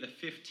 33, the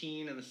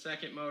 15, and the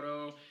second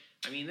moto.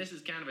 I mean, this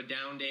is kind of a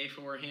down day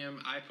for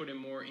him. I put him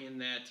more in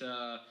that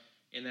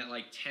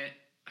like 10,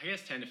 I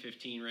guess 10 to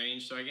 15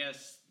 range. So I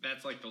guess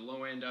that's like the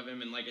low end of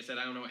him. And like I said,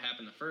 I don't know what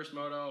happened the first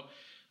moto.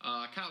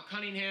 Kyle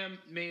Cunningham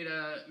made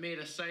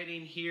a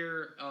sighting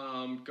here,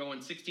 going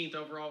 16th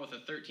overall with a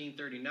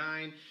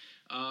 13-39.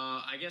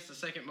 I guess the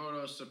second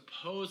moto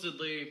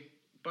supposedly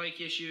bike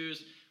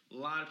issues. A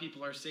lot of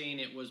people are saying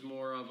it was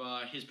more of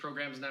his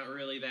program's not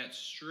really that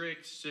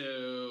strict,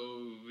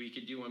 so we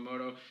could do one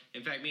moto.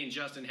 In fact, me and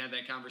Justin had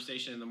that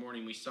conversation in the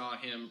morning. We saw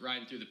him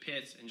riding through the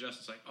pits, and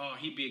Justin's like, oh,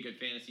 he'd be a good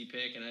fantasy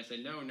pick. And I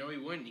said, no, he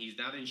wouldn't. He's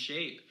not in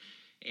shape.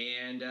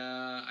 And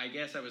I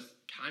guess I was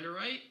kind of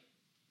right.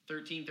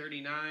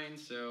 13-39,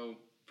 so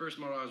first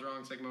moto I was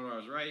wrong, second moto I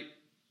was right.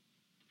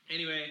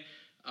 Anyway,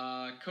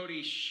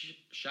 Cody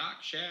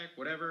Shack,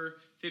 whatever,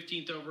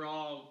 15th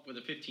overall with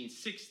a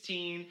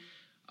 15-16.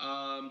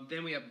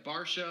 Then we have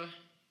Barsha,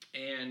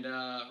 and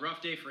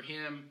rough day for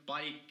him.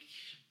 Bike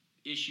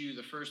issue,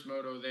 the first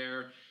moto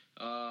there.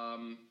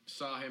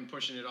 Saw him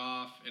pushing it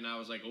off, and I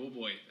was like, oh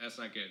boy, that's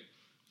not good.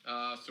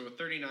 So a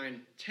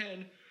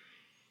 39-10.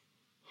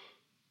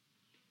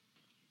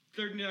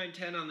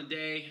 39-10 on the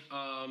day.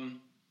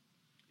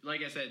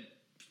 Like I said,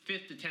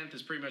 5th to 10th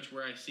is pretty much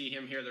where I see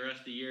him here the rest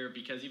of the year,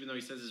 because even though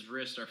he says his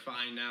wrists are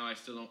fine now, I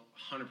still don't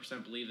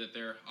 100% believe that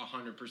they're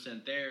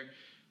 100% there.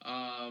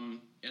 And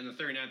the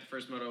 39th, the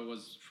first moto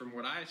was, from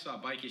what I saw, a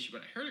bike issue,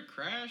 but I heard it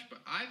crash, but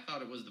I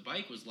thought it was the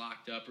bike was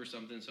locked up or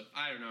something, so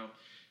I don't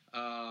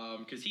know.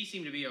 Because he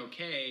seemed to be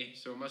okay,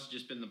 so it must have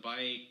just been the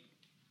bike.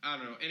 I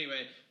don't know.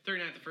 Anyway,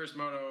 39th, the first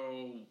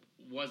moto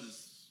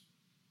was,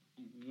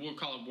 we'll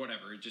call it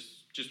whatever,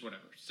 just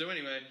whatever. So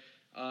anyway,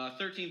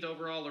 13th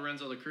overall,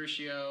 Lorenzo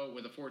Lacrucio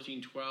with a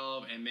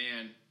 14-12, and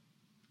man,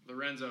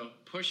 Lorenzo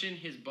pushing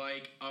his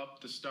bike up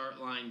the start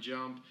line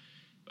jump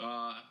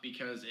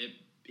because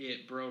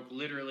it broke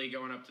literally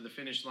going up to the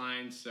finish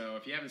line. So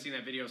if you haven't seen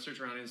that video,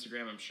 search around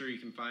Instagram. I'm sure you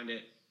can find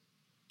it.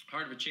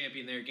 Heart of a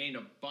Champion there, gained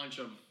a bunch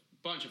of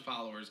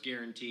followers,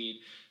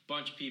 guaranteed.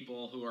 Bunch of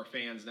people who are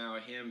fans now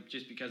of him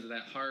just because of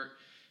that heart.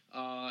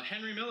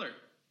 Henry Miller.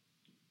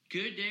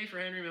 Good day for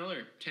Henry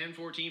Miller. 10-14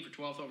 for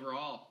 12th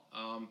overall.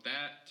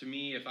 That, to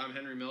me, if I'm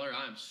Henry Miller,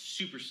 I'm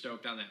super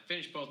stoked on that.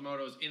 Finished both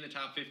motos in the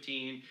top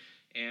 15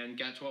 and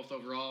got 12th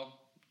overall.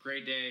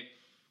 Great day,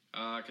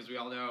 because we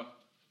all know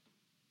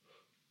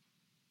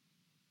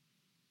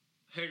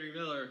Henry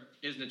Miller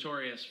is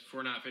notorious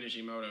for not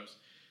finishing motos.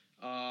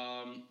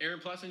 Aaron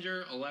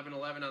Plessinger,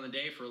 11-11 on the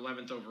day for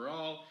 11th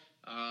overall.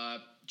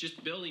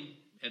 Just building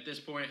at this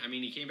point. I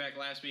mean, he came back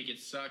last week. It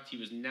sucked. He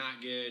was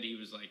not good. He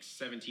was like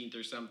 17th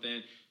or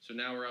something. So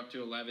now we're up to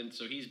 11th.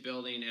 So he's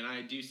building, and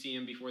I do see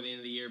him before the end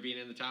of the year being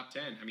in the top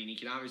 10. I mean, he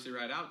can obviously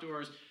ride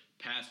outdoors,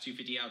 past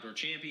 250 outdoor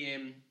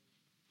champion.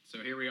 So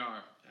here we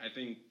are. I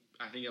think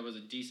it was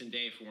a decent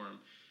day for him.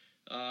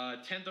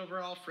 10th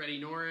overall,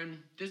 Freddie Noren.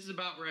 This is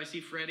about where I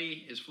see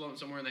Freddie is floating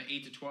somewhere in the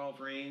 8 to 12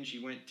 range.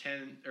 He went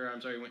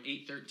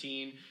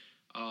 8-13.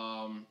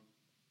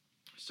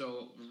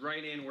 So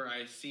right in where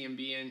I see him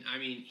being. I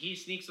mean, he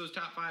sneaks those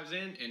top fives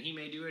in, and he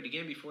may do it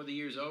again before the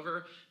year's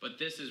over, but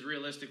this is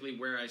realistically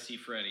where I see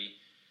Freddie.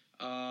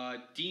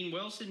 Dean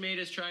Wilson made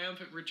his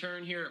triumphant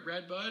return here at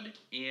Redbud,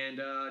 and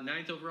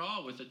 9th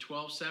overall with a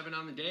 12-7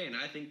 on the day. And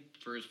I think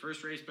for his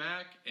first race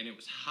back, and it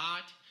was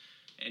hot,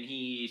 and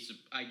he,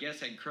 I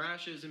guess, had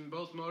crashes in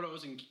both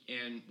motos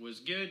and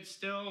was good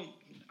still.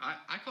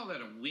 I call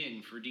that a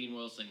win for Dean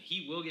Wilson.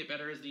 He will get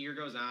better as the year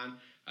goes on.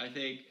 I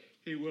think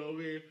he will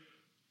be.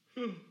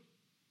 I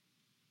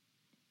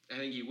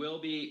think he will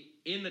be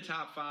in the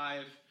top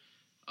 5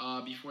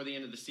 before the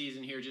end of the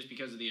season here, just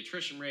because of the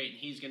attrition rate, and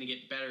he's going to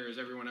get better as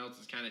everyone else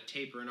is kind of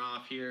tapering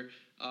off here.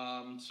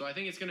 So I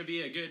think it's going to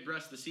be a good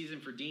rest of the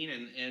season for Dean,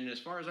 and as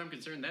far as I'm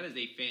concerned, that is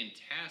a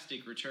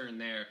fantastic return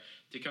there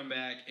to come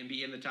back and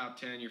be in the top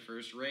 10 your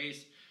first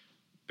race.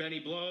 Benny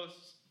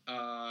Blows,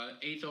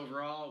 8th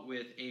overall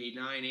with a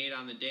 9-8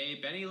 on the day.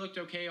 Benny looked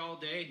okay all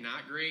day.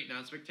 Not great,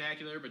 not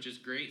spectacular, but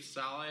just great,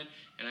 solid.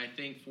 And I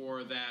think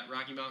for that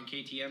Rocky Mountain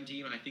KTM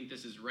team, I think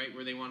this is right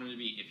where they want him to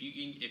be.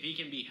 If he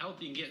can be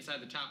healthy and get inside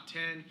the top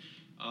 10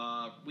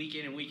 week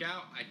in and week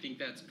out, I think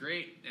that's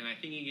great. And I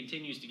think he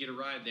continues to get a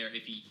ride there.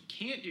 If he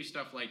can't do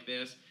stuff like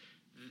this,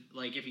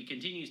 like if he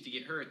continues to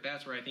get hurt,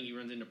 that's where I think he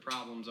runs into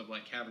problems of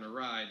like having a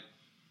ride.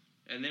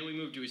 And then we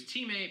move to his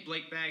teammate,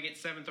 Blake Baggett,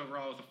 7th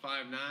overall with a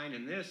 5.9.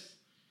 And this,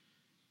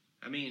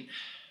 I mean,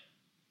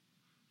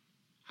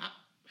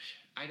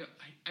 I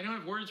don't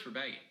have words for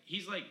Baggett.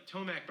 He's like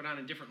Tomac, but on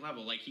a different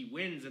level. Like, he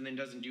wins and then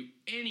doesn't do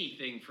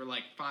anything for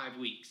like 5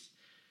 weeks.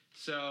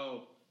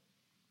 So,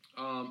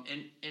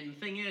 and the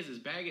thing is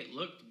Baggett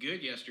looked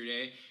good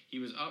yesterday. He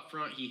was up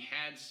front. He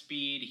had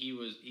speed.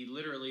 He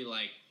literally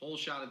like hole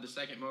shotted the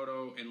second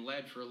moto and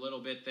led for a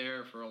little bit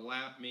there for a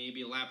lap,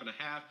 maybe a lap and a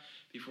half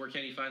before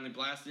Kenny finally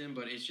blasted him.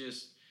 But it's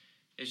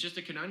just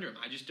a conundrum.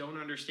 I just don't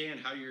understand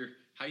how you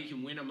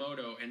can win a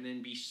moto and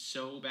then be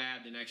so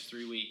bad the next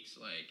 3 weeks.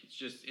 Like,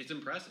 it's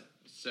impressive.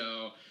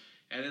 So,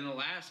 and then the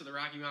last of the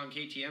Rocky Mountain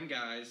KTM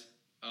guys,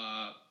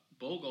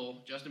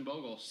 Justin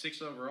Bogle,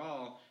 6th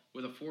overall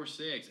with a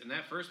 4.6, and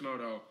that first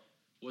moto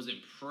was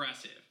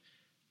impressive.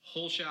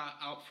 Whole shot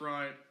out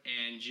front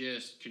and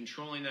just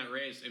controlling that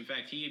race. In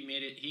fact,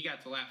 he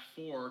got to lap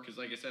 4 because,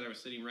 like I said, I was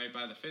sitting right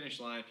by the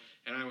finish line,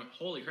 and I went,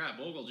 holy crap,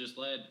 Bogle just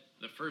led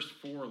the first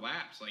 4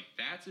 laps. Like,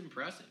 that's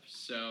impressive.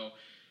 So,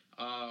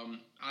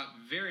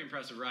 very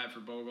impressive ride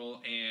for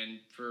Bogle, and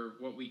for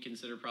what we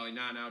consider probably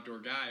not an outdoor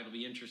guy, it'll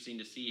be interesting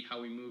to see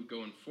how we move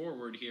going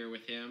forward here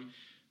with him.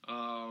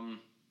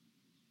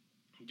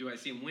 Do I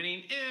see him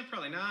winning?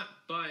 Probably not,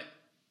 but,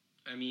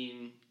 I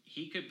mean,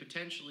 he could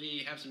potentially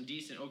have some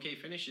decent, okay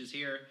finishes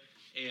here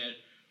and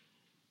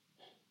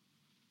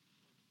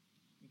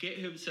get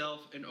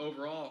himself an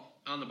overall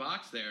on the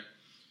box there.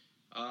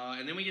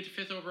 And then we get to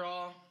 5th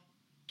overall,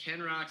 Ken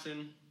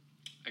Roxon.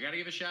 I got to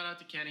give a shout out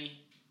to Kenny.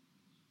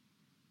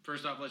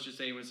 First off, let's just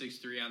say he went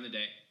 6-3 on the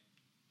day.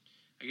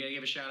 I got to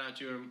give a shout out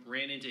to him.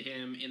 Ran into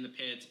him in the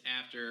pits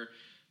after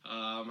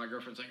my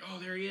girlfriend's like, oh,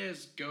 there he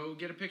is. Go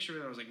get a picture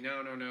with him. I was like,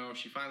 no.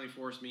 She finally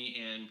forced me,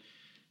 and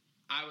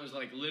I was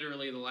like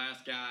literally the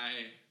last guy.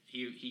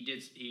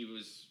 He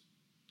was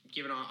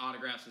giving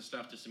autographs and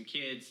stuff to some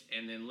kids,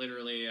 and then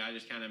literally I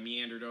just kind of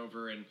meandered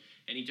over, and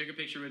he took a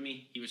picture with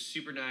me. He was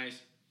super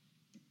nice.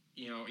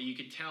 You know, you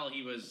could tell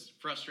he was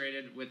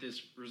frustrated with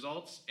his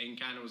results and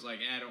kind of was like,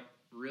 I don't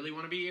really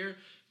want to be here,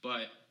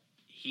 but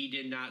he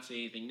did not say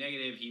anything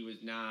negative. He was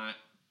not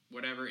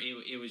whatever.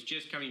 It was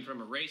just coming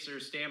from a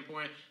racer's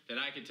standpoint that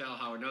I could tell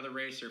how another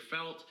racer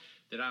felt,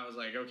 that I was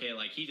like, okay,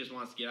 like, he just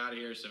wants to get out of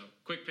here. So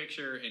quick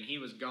picture, and he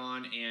was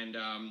gone. And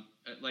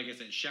like I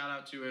said, shout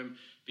out to him,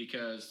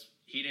 because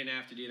he didn't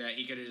have to do that.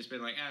 He could have just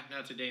been like,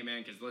 not today,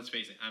 man, because let's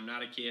face it, I'm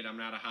not a kid. I'm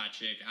not a hot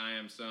chick. I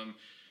am some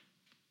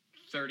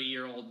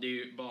 30-year-old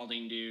dude,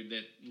 balding dude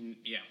that,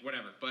 yeah,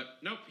 whatever. But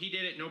nope, he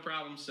did it, no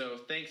problem. So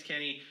thanks,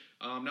 Kenny.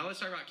 Now let's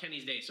talk about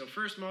Kenny's day. So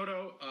first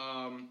moto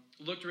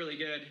looked really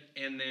good,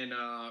 and then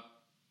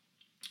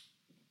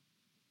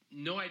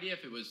no idea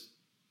if it was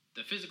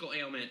the physical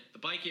ailment, the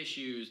bike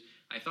issues.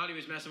 I thought he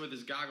was messing with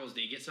his goggles.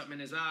 Did he get something in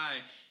his eye?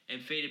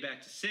 And faded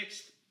back to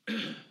 6th.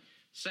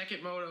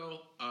 Second moto,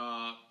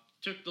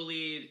 took the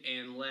lead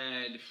and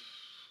led,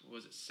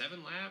 was it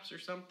 7 laps or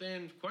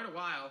something? Quite a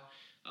while.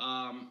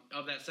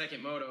 of that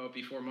second moto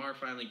before Marv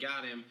finally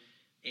got him.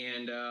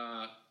 And,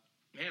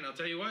 man, I'll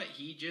tell you what,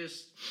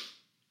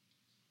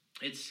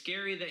 it's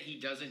scary that he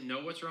doesn't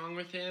know what's wrong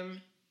with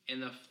him.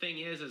 And the thing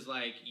is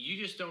like,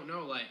 you just don't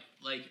know.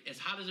 Like as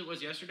hot as it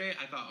was yesterday,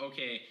 I thought,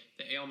 okay,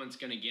 the ailment's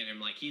going to get him.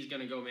 Like, he's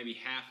going to go maybe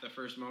half the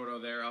first moto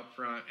there up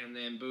front, and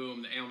then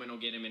boom, the ailment will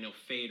get him, and he'll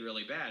fade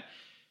really bad.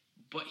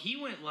 But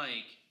he went,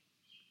 like,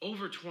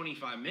 over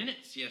 25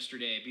 minutes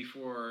yesterday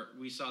before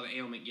we saw the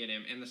ailment get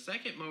him. And the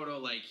second moto,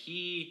 like,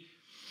 he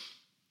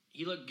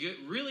looked good,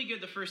 really good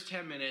the first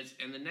 10 minutes,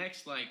 and the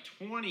next, like,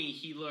 20,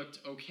 he looked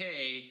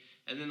okay.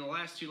 And then the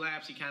last 2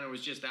 laps, he kind of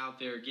was just out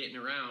there getting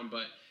around.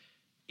 But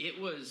it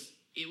was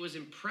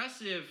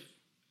impressive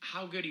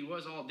how good he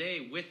was all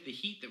day with the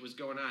heat that was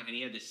going on. And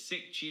he had this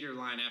sick cheater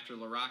line after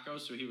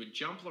Larocco's, so he would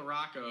jump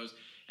Larocco's,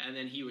 and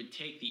then he would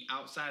take the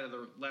outside of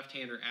the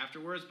left-hander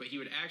afterwards, but he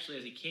would actually,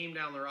 as he came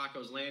down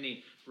Larocco's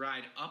landing,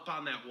 ride up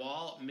on that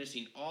wall,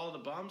 missing all the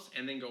bumps,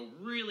 and then go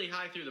really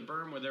high through the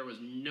berm where there was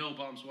no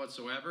bumps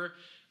whatsoever.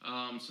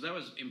 So that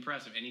was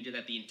impressive, and he did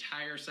that the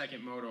entire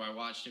second moto. I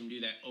watched him do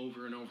that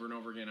over and over and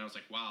over again. I was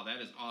like, wow, that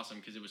is awesome,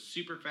 because it was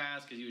super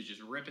fast, because he was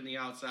just ripping the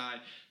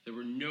outside. There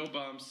were no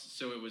bumps,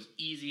 so it was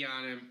easy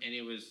on him, and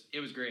it was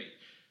great.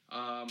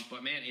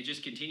 But, man, it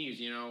just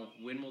continues,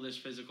 when will this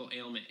physical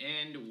ailment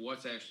end?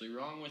 What's actually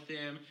wrong with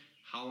him?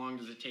 How long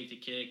does it take to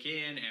kick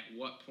in? At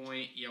what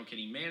point, can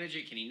he manage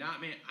it? Can he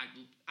not manage it?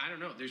 I don't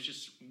know. There's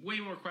just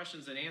way more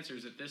questions than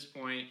answers at this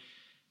point.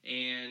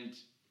 And,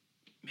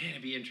 man,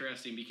 it'd be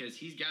interesting because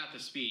he's got the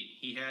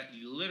speed.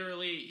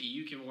 Literally,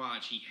 you can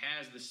watch, he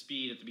has the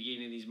speed at the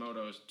beginning of these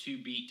motos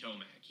to beat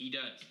Tomac. He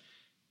does.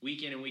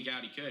 Week in and week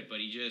out he could, but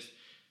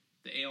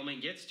the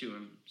ailment gets to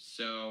him.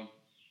 So...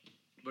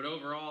 But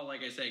overall,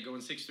 like I said, going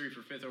 6-3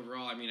 for 5th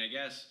overall, I mean, I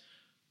guess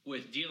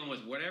with dealing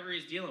with whatever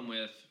he's dealing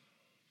with,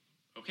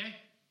 okay,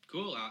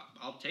 cool.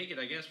 I'll take it,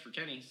 I guess, for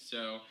Kenny.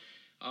 So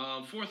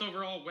 4th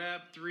overall,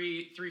 Webb,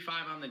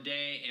 3.5 on the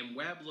day, and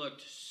Webb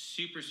looked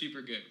super,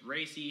 super good.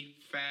 Racy,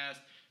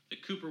 fast. The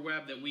Cooper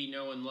Webb that we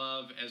know and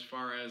love as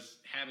far as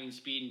having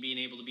speed and being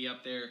able to be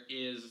up there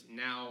is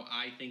now,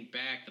 I think,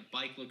 back. The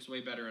bike looks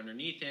way better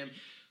underneath him.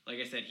 Like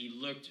I said, he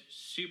looked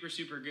super,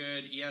 super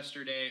good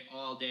yesterday,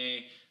 all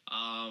day.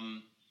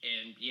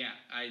 And yeah,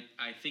 I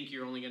think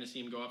you're only going to see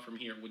him go up from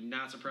here. Would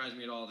not surprise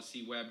me at all to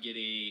see Webb get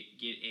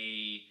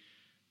a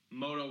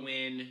moto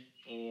win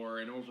or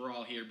an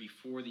overall here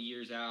before the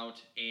year's out.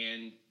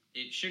 And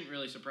it shouldn't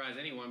really surprise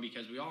anyone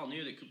because we all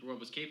knew that Cooper Webb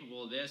was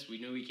capable of this. We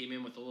knew he came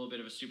in with a little bit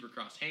of a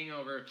Supercross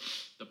hangover.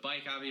 The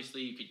bike,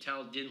 obviously, you could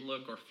tell didn't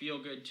look or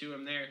feel good to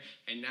him there.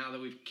 And now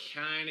that we've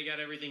kind of got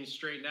everything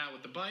straightened out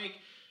with the bike,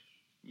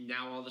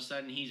 now all of a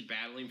sudden he's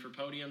battling for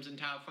podiums and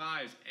top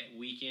fives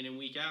week in and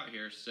week out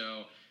here.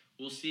 So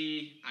we'll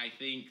see. I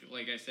think,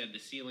 like I said, the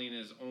ceiling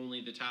is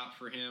only the top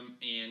for him,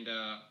 and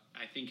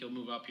I think he'll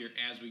move up here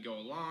as we go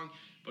along.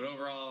 But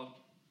overall,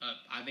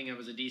 I think it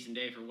was a decent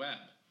day for Webb.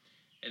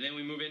 And then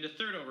we move into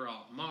 3rd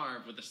overall,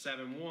 Marv with the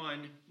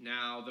 7-1.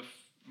 Now,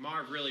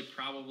 Marv really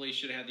probably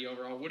should have had the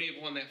overall. Would he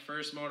have won that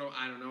first moto?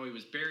 I don't know. He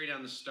was buried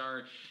on the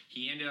start.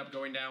 He ended up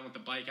going down with the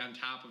bike on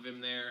top of him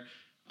there.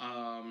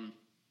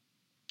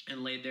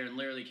 And laid there and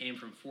literally came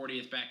from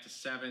 40th back to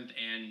 7th.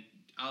 And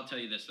I'll tell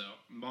you this, though.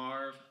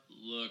 Marv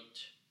looked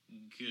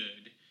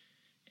good.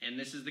 And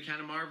this is the kind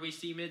of Marv we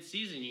see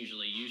mid-season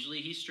usually.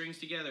 Usually he strings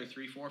together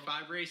 3, 4,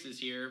 5 races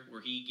here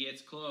where he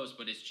gets close,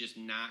 but it's just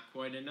not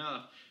quite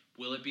enough.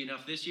 Will it be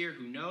enough this year?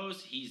 Who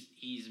knows?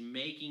 He's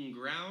making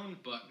ground,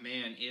 but,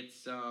 man,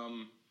 he's got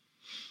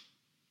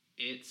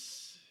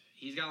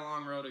a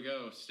long road to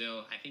go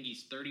still. I think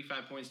he's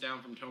 35 points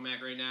down from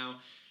Tomac right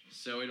now.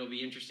 So it'll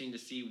be interesting to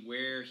see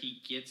where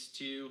he gets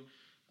to.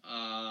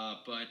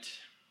 But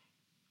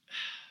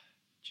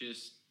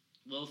just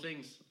little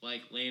things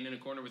like laying in a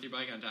corner with your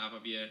bike on top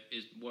of you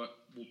is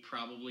what will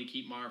probably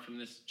keep Marv from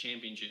this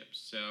championship.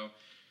 So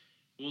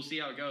we'll see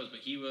how it goes.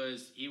 But he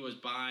was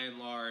by and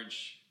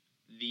large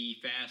the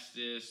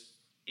fastest,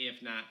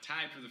 if not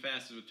tied for the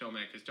fastest with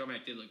Tomac, because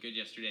Tomac did look good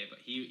yesterday, but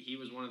he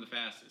was one of the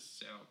fastest.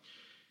 So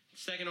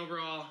 2nd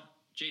overall,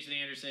 Jason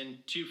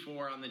Anderson,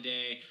 2-4 on the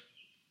day.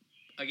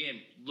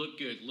 Again, look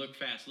good, look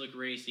fast, look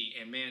racy,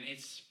 and man,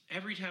 it's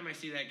every time I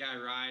see that guy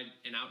ride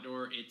an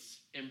outdoor,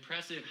 it's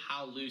impressive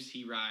how loose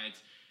he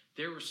rides.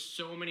 There were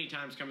so many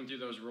times coming through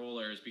those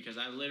rollers because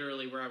I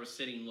literally, where I was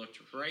sitting,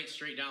 looked right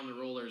straight down the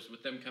rollers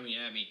with them coming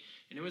at me,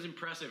 and it was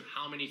impressive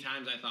how many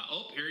times I thought,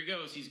 oh, here he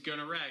goes, he's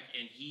gonna wreck,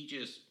 and he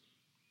just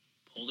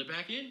pulled it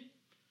back in.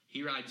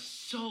 He rides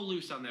so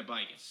loose on that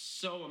bike. It's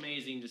so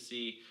amazing to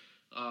see.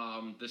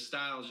 The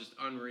style is just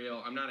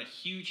unreal. I'm not a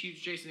huge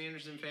Jason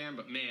Anderson fan,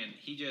 but man,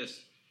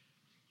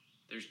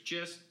 there's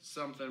just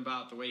something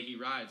about the way he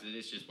rides that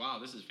it's just, wow,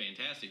 this is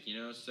fantastic,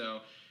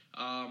 So,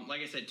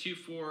 like I said,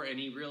 2-4, and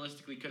he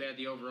realistically could have had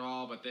the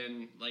overall, but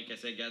then, like I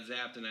said, got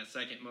zapped in that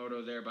second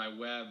moto there by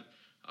Webb.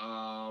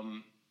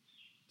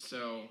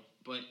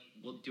 But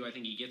do I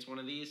think he gets one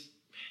of these?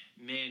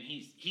 Man,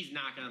 he's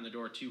knocking on the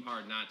door too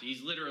hard not to.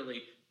 He's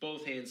literally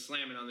both hands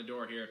slamming on the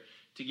door here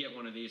to get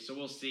one of these. So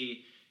we'll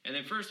see. And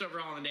then first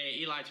overall on the day,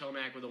 Eli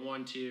Tomac with a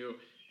 1-2.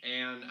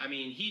 And, I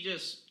mean, he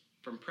just,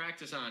 from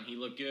practice on, he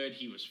looked good.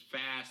 He was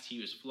fast. He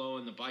was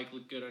flowing. The bike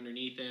looked good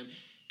underneath him.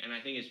 And I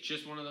think it's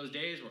just one of those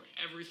days where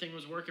everything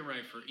was working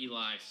right for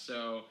Eli.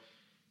 So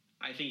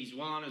I think he's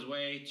well on his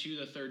way to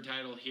the third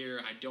title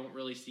here. I don't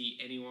really see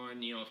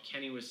anyone, if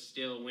Kenny was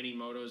still winning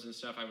motos and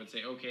stuff, I would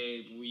say,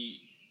 okay,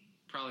 we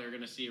probably are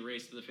going to see a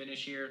race to the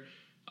finish here.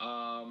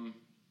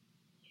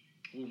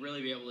 We'll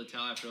really be able to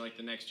tell after,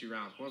 the next 2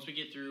 rounds. Once we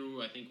get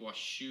through, I think,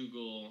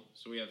 Washougal,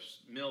 so we have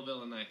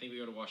Millville, and then I think we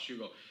go to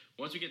Washougal.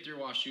 Once we get through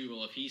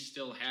Washougal, if he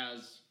still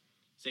has,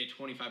 say,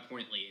 a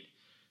 25-point lead,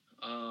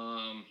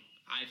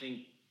 I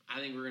think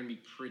we're going to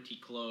be pretty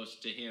close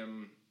to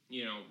him,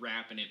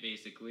 wrapping it,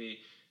 basically,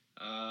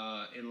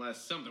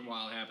 unless something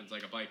wild happens,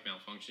 like a bike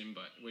malfunction,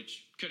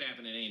 which could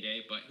happen at any day,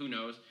 but who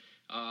knows.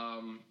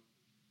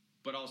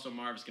 But also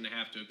Marv's going to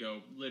have to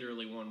go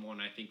literally 1-1,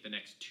 I think, the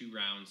next 2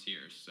 rounds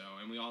here. So,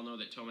 and we all know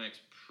that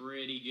Tomac's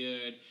pretty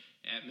good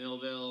at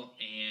Millville,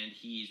 and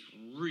he's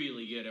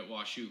really good at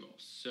Washougal.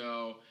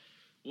 So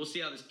we'll see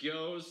how this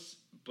goes.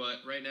 But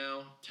right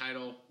now,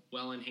 title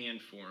well in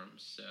hand for him.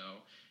 So,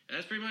 and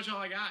that's pretty much all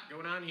I got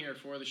going on here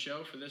for the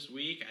show for this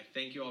week. I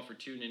thank you all for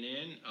tuning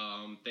in.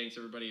 Thanks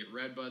everybody at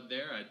Redbud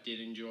there. I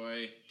did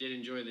enjoy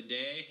the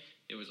day.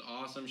 It was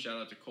awesome. Shout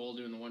out to Cole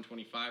doing the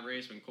 125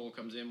 race. When Cole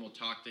comes in, we'll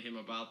talk to him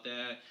about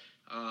that.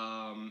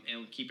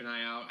 And keep an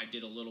eye out. I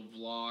did a little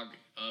vlog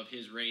of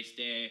his race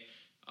day.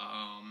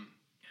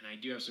 And I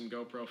do have some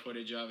GoPro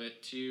footage of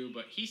it too.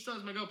 But he still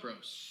has my GoPro,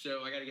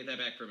 so I got to get that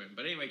back from him.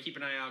 But anyway, keep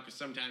an eye out because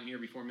sometime here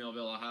before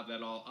Millville, I'll have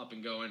that all up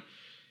and going.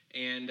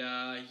 And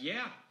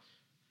yeah.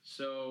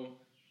 So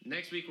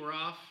next week we're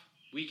off.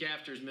 Week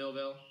after is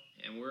Millville.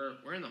 And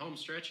we're in the home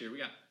stretch here. We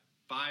got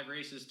 5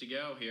 races to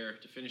go here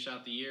to finish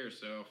out the year.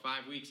 So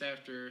 5 weeks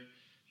after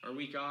our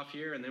week off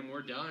here, and then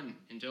we're done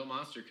until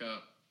Monster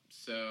Cup.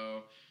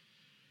 So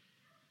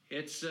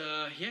it's,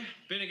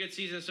 been a good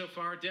season so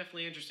far.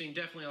 Definitely interesting.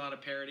 Definitely a lot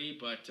of parity,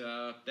 but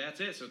that's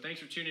it. So thanks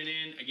for tuning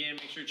in. Again,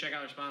 make sure to check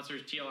out our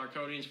sponsors, TLR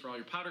Coatings, for all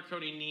your powder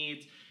coating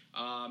needs.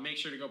 Make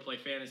sure to go play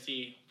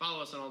fantasy.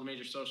 Follow us on all the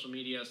major social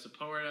media.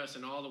 Support us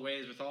in all the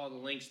ways with all the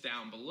links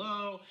down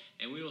below.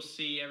 And we will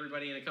see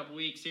everybody in a couple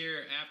weeks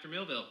here after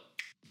Millville.